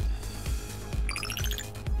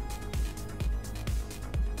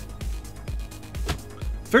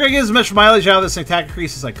 Figure I get as much mileage out of this attack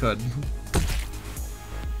increase as I could.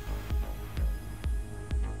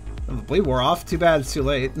 Oh, the bleed wore off. Too bad it's too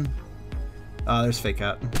late. There's Fake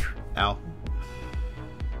Out. Ow.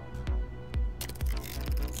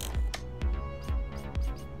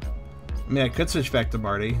 I mean, I could switch back to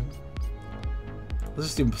Marty.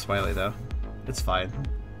 Let's just do Smiley, though. It's fine.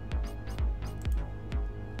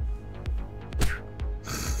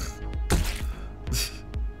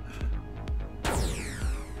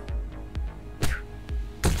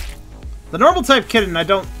 The normal type kitten, I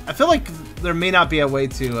feel like there may not be a way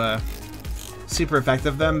to super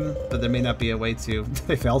effective them, but there may not be a way to...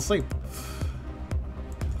 They fell asleep.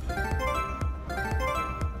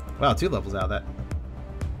 Wow, 2 levels out of that.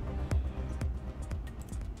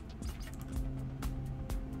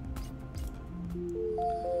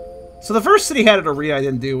 So the first city had an arena I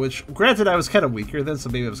didn't do, which, granted, I was kind of weaker then, so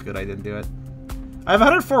maybe it was good I didn't do it. I have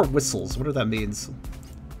 104 whistles, whatever that means.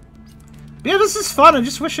 But yeah, this is fun, I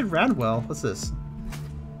just wish it ran well. What's this?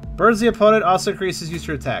 Burns the opponent, also increases use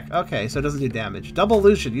to attack. Okay, so it doesn't do damage. Double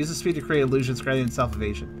illusion, use the speed to create illusions, granting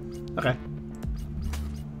self-evasion. Okay.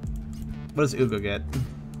 What does Ugo get?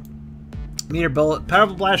 Meter bullet,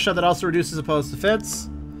 powerful blast shot that also reduces opponent's defense.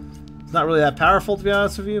 It's not really that powerful, to be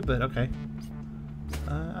honest with you, but okay.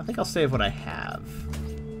 I think I'll save what I have.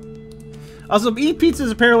 Also, eat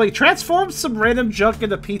pizzas apparently transforms some random junk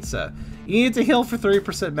into pizza. You need to heal for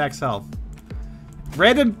 30% max health.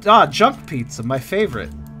 Random junk pizza, my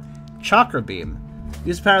favorite. Chakra beam.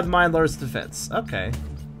 Use power of the mind, lowers defense. Okay.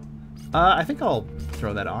 I think I'll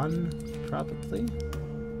throw that on, probably.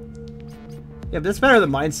 Yeah, but it's better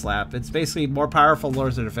than Mind Slap. It's basically more powerful,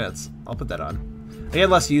 lowers the defense. I'll put that on. I get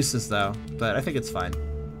less uses, though, but I think it's fine.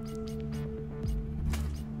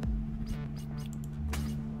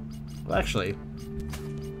 Well, actually,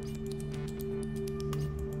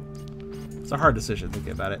 it's a hard decision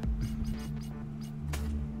thinking about it.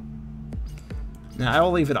 Now, I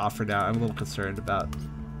will leave it off for now. I'm a little concerned about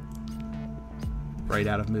right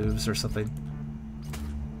out of moves or something.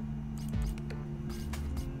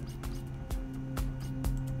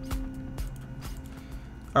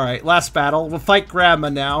 Alright, last battle. We'll fight Grandma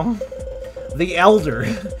now. The Elder.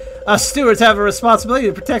 Us stewards have a responsibility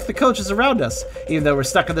to protect the coaches around us. Even though we're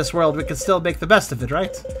stuck in this world, we can still make the best of it,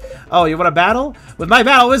 right? Oh, you want a battle? With my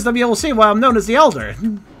battle wisdom, you will see why I'm known as the Elder.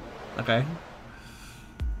 Okay.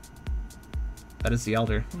 That is the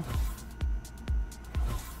Elder.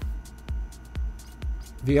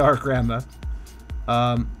 VR Grandma.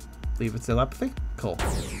 Leave it telepathy? Cool.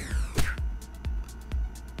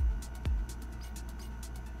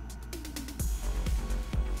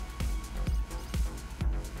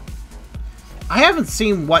 I haven't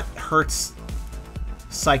seen what hurts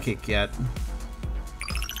Psychic yet.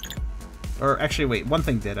 Or actually, wait, one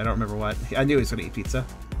thing did. I don't remember what. I knew he was going to eat pizza.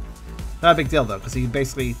 Not a big deal, though, because he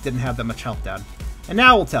basically didn't have that much health down. And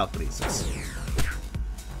now we'll telekinesis.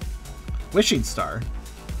 Wishing Star.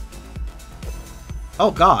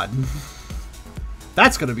 Oh, God.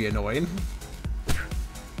 That's going to be annoying.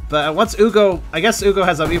 But once Ugo... I guess Ugo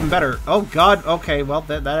has an even better... Oh, God. Okay, well,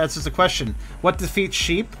 that answers the question. What defeats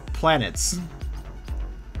sheep? Planets.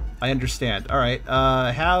 I understand. Alright,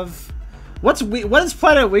 have... What is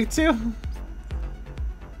planet weak to?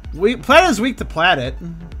 Planet is weak to planet.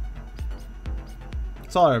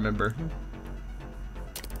 That's all I remember.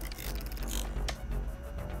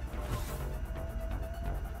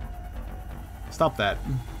 Stop that.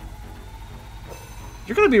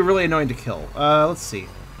 You're gonna be really annoying to kill. Let's see.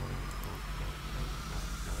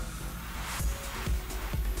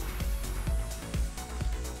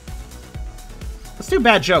 Let's do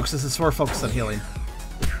bad jokes. This is more focused on healing.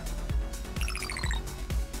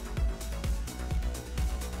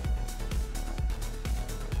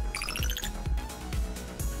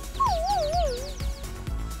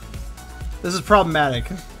 This is problematic.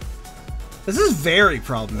 This is very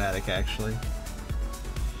problematic, actually.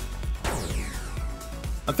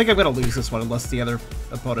 I think I'm gonna lose this one unless the other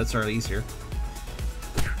opponents are easier.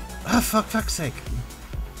 Ah, fuck's sake.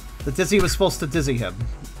 The dizzy was supposed to dizzy him.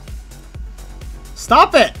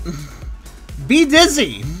 Stop it! Be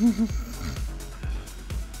dizzy!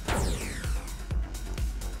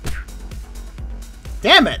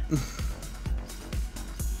 Damn it!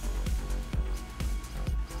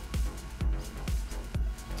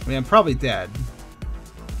 I mean, I'm probably dead.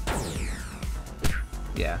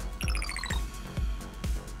 Yeah.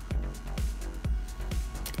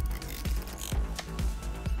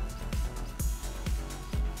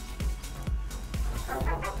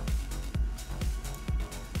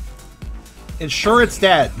 Ensure it's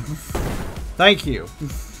dead. Thank you.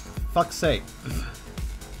 Fuck's sake.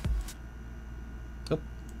 Oh.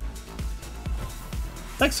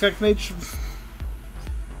 Thanks, Skunk Mage.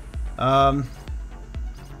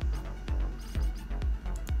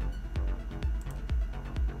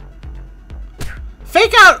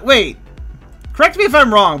 Fake Out! Wait! Correct me if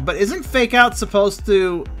I'm wrong, but isn't Fake Out supposed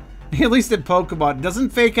to, at least in Pokemon,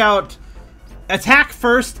 doesn't Fake Out attack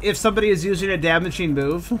first if somebody is using a damaging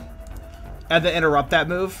move? And then interrupt that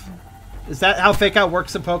move? Is that how Fake Out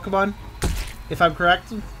works in Pokemon? If I'm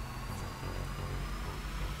correct?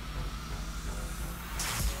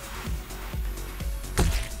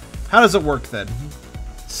 How does it work then?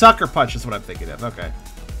 Sucker Punch is what I'm thinking of. Okay.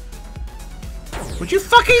 Would you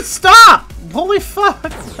fucking stop? Holy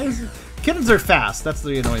fuck! Kittens are fast. That's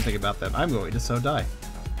the annoying thing about them. I'm going to so die.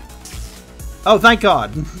 Oh, thank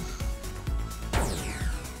God.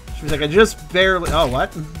 She was like, I just barely... Oh,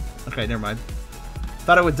 what? Okay, never mind.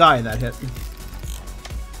 Thought I would die in that hit.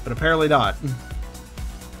 But apparently not.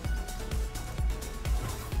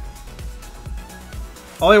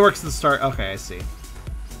 Only works at the start. Okay, I see.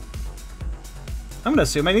 I'm gonna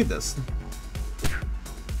assume I need this.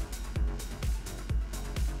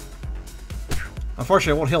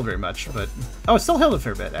 Unfortunately, it won't heal very much, but... Oh, it still healed a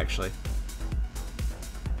fair bit, actually.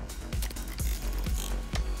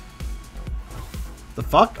 The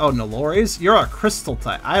fuck? Oh, Nolores? You're a crystal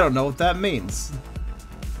type. I don't know what that means.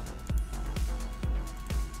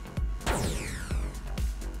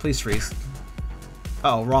 Please freeze.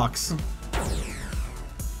 Uh oh, rocks.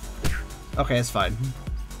 Okay, it's fine.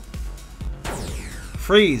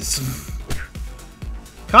 Freeze.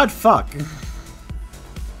 God fuck.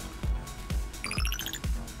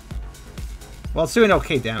 Well, it's doing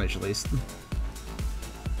okay damage at least.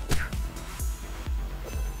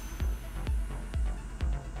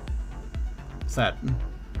 What's that?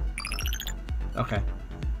 Okay.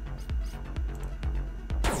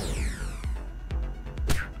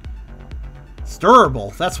 It's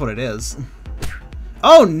durable. That's what it is.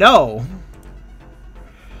 Oh no!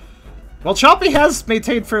 Well, Choppy has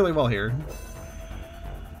maintained fairly well here.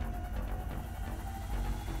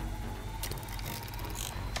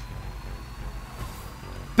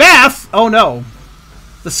 Bath! Oh no.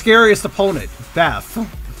 The scariest opponent. Bath.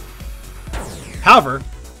 However.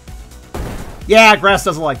 Yeah, grass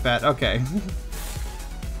doesn't like that. Okay.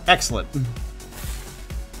 Excellent.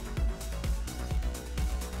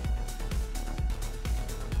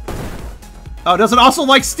 Oh, it doesn't also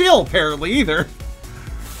like steel, apparently, either.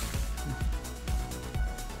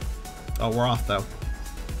 Oh, we're off, though.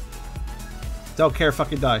 Don't care,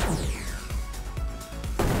 fucking die.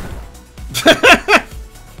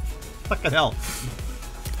 Fucking hell.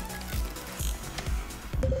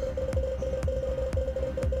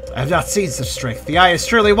 I have not seen such strength. The eye is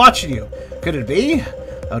surely watching you. Could it be?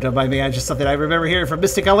 Oh, don't mind me. I just something I remember hearing from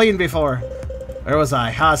Mystic Eileen before. Where was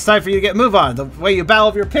I? It's time for you to get move on. The way you battle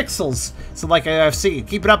with your pixels. So like I've seen.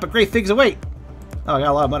 Keep it up, but great things await. Oh, I got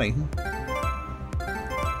a lot of money.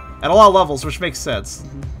 At a lot of levels, which makes sense.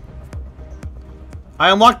 I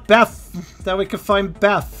unlocked Beth. That we could find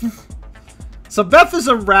Beth. So Beth is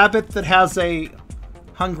a rabbit that has a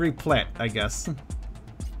hungry plant, I guess.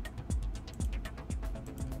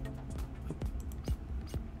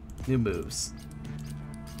 New moves.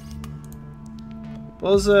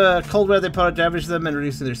 What was cold weather opponent damage them and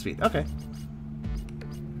reducing their speed? Okay.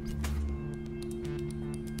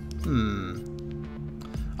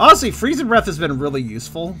 Honestly, freezing breath has been really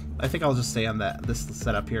useful. I think I'll just stay on this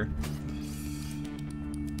setup here.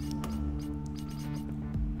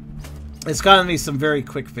 It's gotten me some very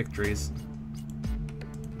quick victories.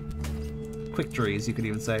 Quick-tories, you could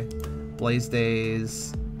even say. Blaze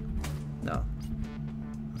Days. No.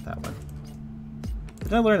 Not that one.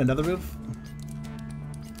 Did I learn another move?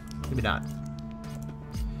 Maybe not.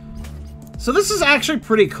 So this is actually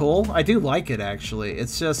pretty cool. I do like it, actually.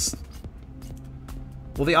 It's just...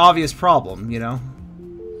 well, the obvious problem, you know?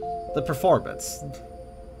 The performance.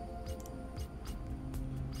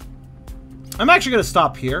 I'm actually going to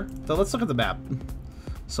stop here. So let's look at the map.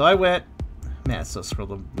 So I went... man, it's so slow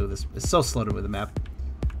to move this. It's so slow to move the map.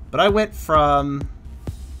 But I went from...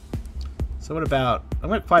 so what about... I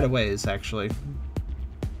went quite a ways, actually.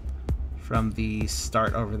 From the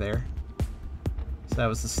start over there. So that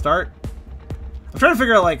was the start. I'm trying to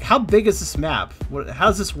figure out, like, how big is this map? How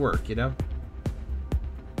does this work, you know?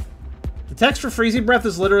 The text for freezing breath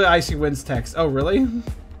is literally Icy Wind's text. Oh, really?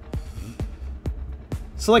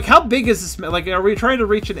 So, like, how big is this? Like, are we trying to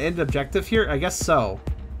reach an end objective here? I guess so.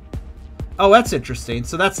 Oh, that's interesting.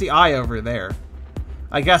 So that's the eye over there.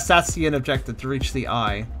 I guess that's the end objective, to reach the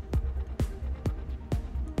eye.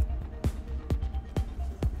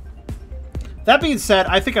 That being said,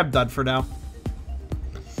 I think I'm done for now.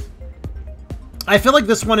 I feel like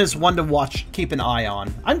this one is one to watch, keep an eye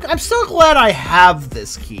on. I'm still glad I have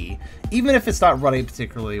this key, even if it's not running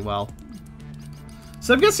particularly well.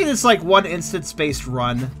 So I'm guessing it's like one instance-based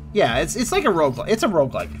run. Yeah, it's like a roguelike. It's a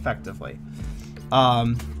roguelike, effectively.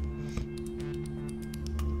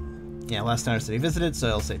 Yeah, last time I city visited, so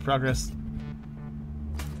it'll say progress.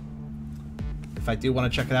 If I do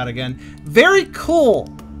want to check it out again. Very cool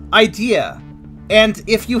idea. And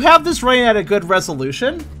if you have this running at a good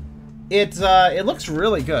resolution, it looks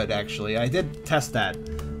really good, actually. I did test that.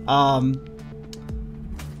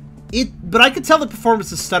 But I could tell the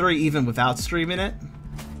performance is stuttery even without streaming it,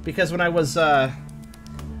 because when I was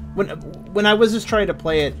when I was just trying to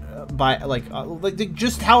play it by like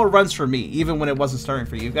just how it runs for me, even when it wasn't starting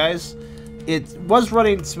for you guys, it was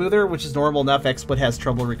running smoother, which is normal enough. XSplit has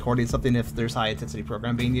trouble recording something if there's high intensity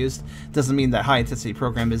program being used. Doesn't mean that high intensity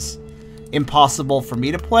program is impossible for me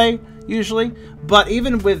to play usually, but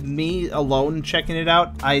even with me alone checking it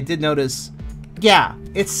out, I did notice, yeah,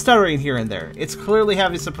 it's stuttering here and there. It's clearly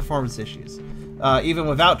having some performance issues, even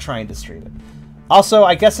without trying to stream it. Also,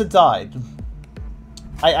 I guess it died.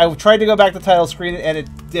 I tried to go back to title screen and it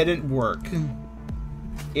didn't work.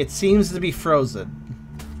 It seems to be frozen.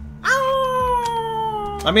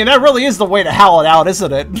 I mean, that really is the way to howl it out,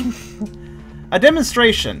 isn't it? A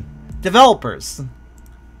demonstration. Developers.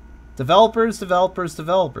 Developers.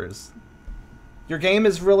 You're Your game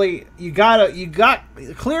is really,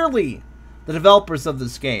 clearly the developers of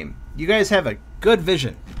this game, you guys have a good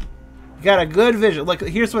vision. You got a good vision. Like,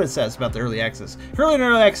 here's what it says about the early access. Currently in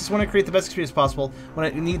early access, want to create the best experience possible.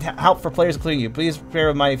 When you need help for players including you, please bear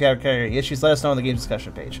in mind if you have any issues, let us know on the game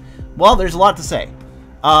discussion page. Well, there's a lot to say.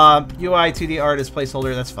 UI 2D art is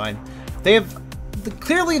placeholder, that's fine. They have,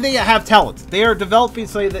 clearly they have talent. They are developing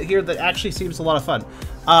something that actually seems a lot of fun.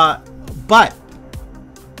 But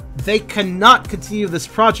they cannot continue this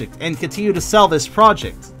project and continue to sell this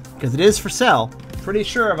project because it is for sale. Pretty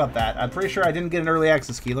sure about that. I'm pretty sure I didn't get an early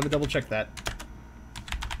access key. Let me double check that.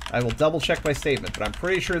 I will double check my statement, but I'm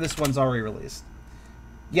pretty sure this one's already released.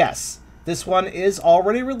 Yes, this one is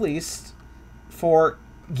already released for,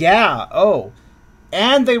 yeah, oh.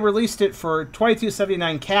 And they released it for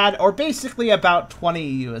 $22.79 CAD, or basically about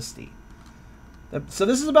 20 USD. So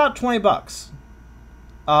this is about 20 bucks.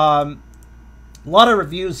 A lot of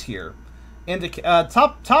reviews here.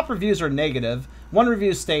 Top reviews are negative. One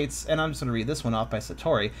review states, and I'm just going to read this one off by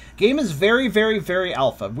Satori, game is very, very, very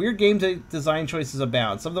alpha. Weird game design choices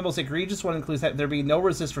abound. Some of the most egregious one includes that there be no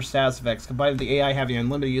resist for status effects, combined with the AI having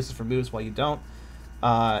unlimited uses for moves while you don't.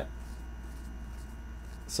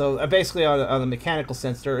 So basically on the mechanical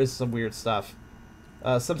sense, there is some weird stuff.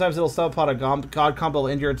 Sometimes it'll stumble upon a god combo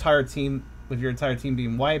and your entire team, with your entire team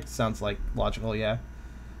being wiped. Sounds like logical, yeah.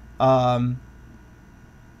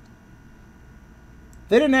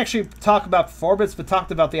 They didn't actually talk about performance, but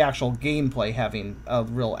talked about the actual gameplay having a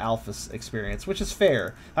real alpha experience, which is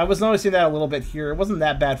fair. I was noticing that a little bit here. It wasn't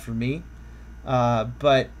that bad for me.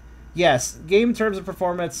 But, yes, game in terms of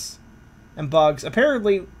performance and bugs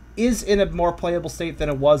apparently is in a more playable state than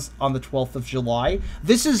it was on the 12th of July.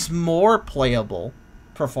 This is more playable,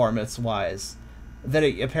 performance-wise, than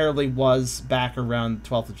it apparently was back around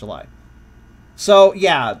 12th of July. So,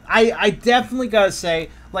 yeah, I definitely gotta say,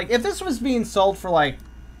 like, if this was being sold for, like,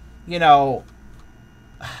 you know,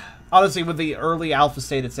 honestly, with the early alpha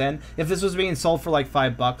state it's in, if this was being sold for, like,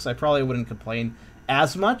 $5, I probably wouldn't complain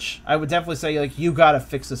as much. I would definitely say, like, you gotta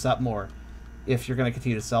fix this up more if you're gonna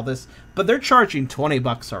continue to sell this. But they're charging 20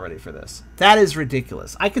 bucks already for this. That is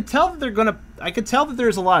ridiculous. I could tell that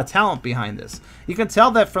there's a lot of talent behind this. You can tell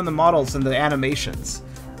that from the models and the animations.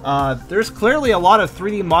 There's clearly a lot of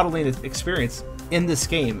 3D modeling experience in this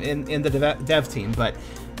game, in the dev team, but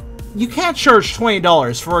you can't charge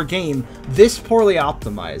 $20 for a game this poorly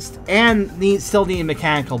optimized and still need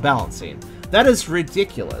mechanical balancing. That is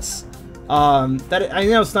ridiculous. That I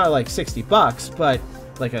know it's not like 60 bucks, but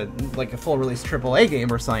like a full release AAA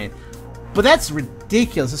game or something. But that's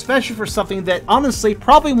ridiculous, especially for something that honestly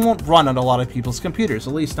probably won't run on a lot of people's computers,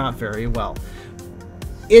 at least not very well.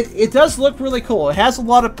 It does look really cool. It has a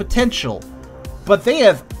lot of potential, but they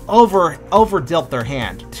have over-dealt their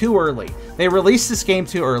hand too early. They released this game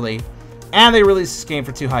too early, and they released this game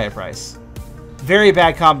for too high a price. Very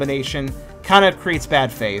bad combination. Kind of creates bad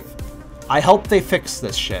faith. I hope they fix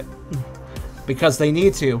this shit, because they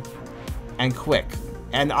need to, and quick.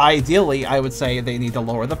 And ideally, I would say they need to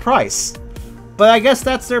lower the price. But I guess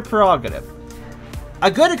that's their prerogative. A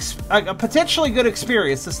potentially good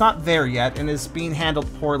experience that's not there yet and is being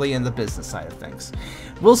handled poorly in the business side of things.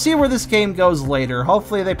 We'll see where this game goes later.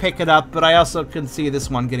 Hopefully they pick it up, but I also can see this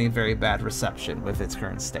one getting very bad reception with its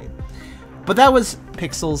current state. But that was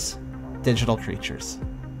Pixel's Digital Creatures.